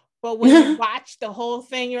amazing. But when you watch the whole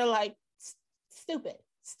thing, you're like, stupid.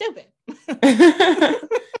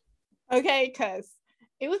 Okay, because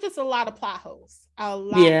it was just a lot of plot holes. A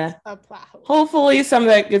lot of plot holes. Hopefully some of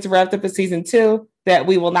that gets wrapped up in season 2 that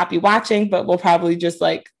we will not be watching, but we'll probably just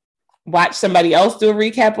like watch somebody else do a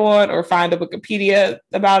recap on or find a Wikipedia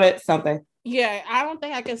about it, something. Yeah, I don't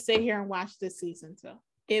think I could sit here and watch this season. So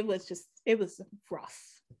it was rough.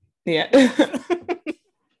 Yeah.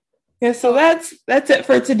 Yeah, so that's it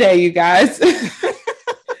for today, you guys.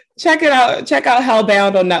 Check it out. Check out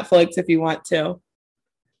Hellbound on Netflix if you want to.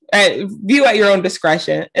 View at your own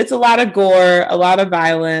discretion. It's a lot of gore, a lot of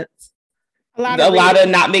violence, a lot of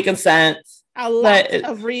not making sense. A lot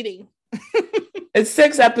of reading. It's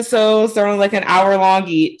 6 episodes. They're only like an hour long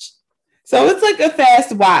each. So it's like a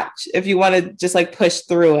fast watch if you want to just like push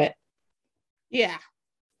through it. Yeah.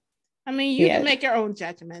 I mean, you can make your own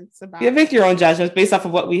judgments about it. You make your own judgments based off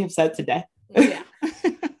of what we have said today. Yeah.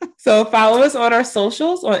 So follow us on our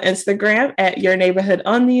socials on Instagram at Your Neighborhood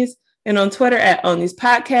Undies and on Twitter at Undies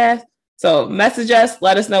Podcast. So message us,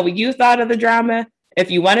 let us know what you thought of the drama.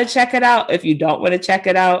 If you want to check it out, if you don't want to check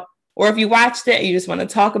it out, or if you watched it and you just want to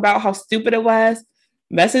talk about how stupid it was,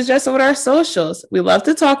 message us on our socials. We love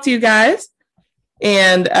to talk to you guys.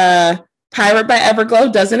 And Pirate by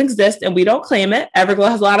Everglow doesn't exist and we don't claim it. Everglow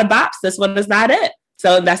has a lot of bops. This one is not it.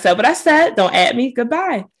 So that's what I said. Don't add me.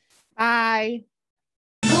 Goodbye. Bye.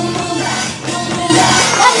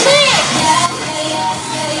 That's it.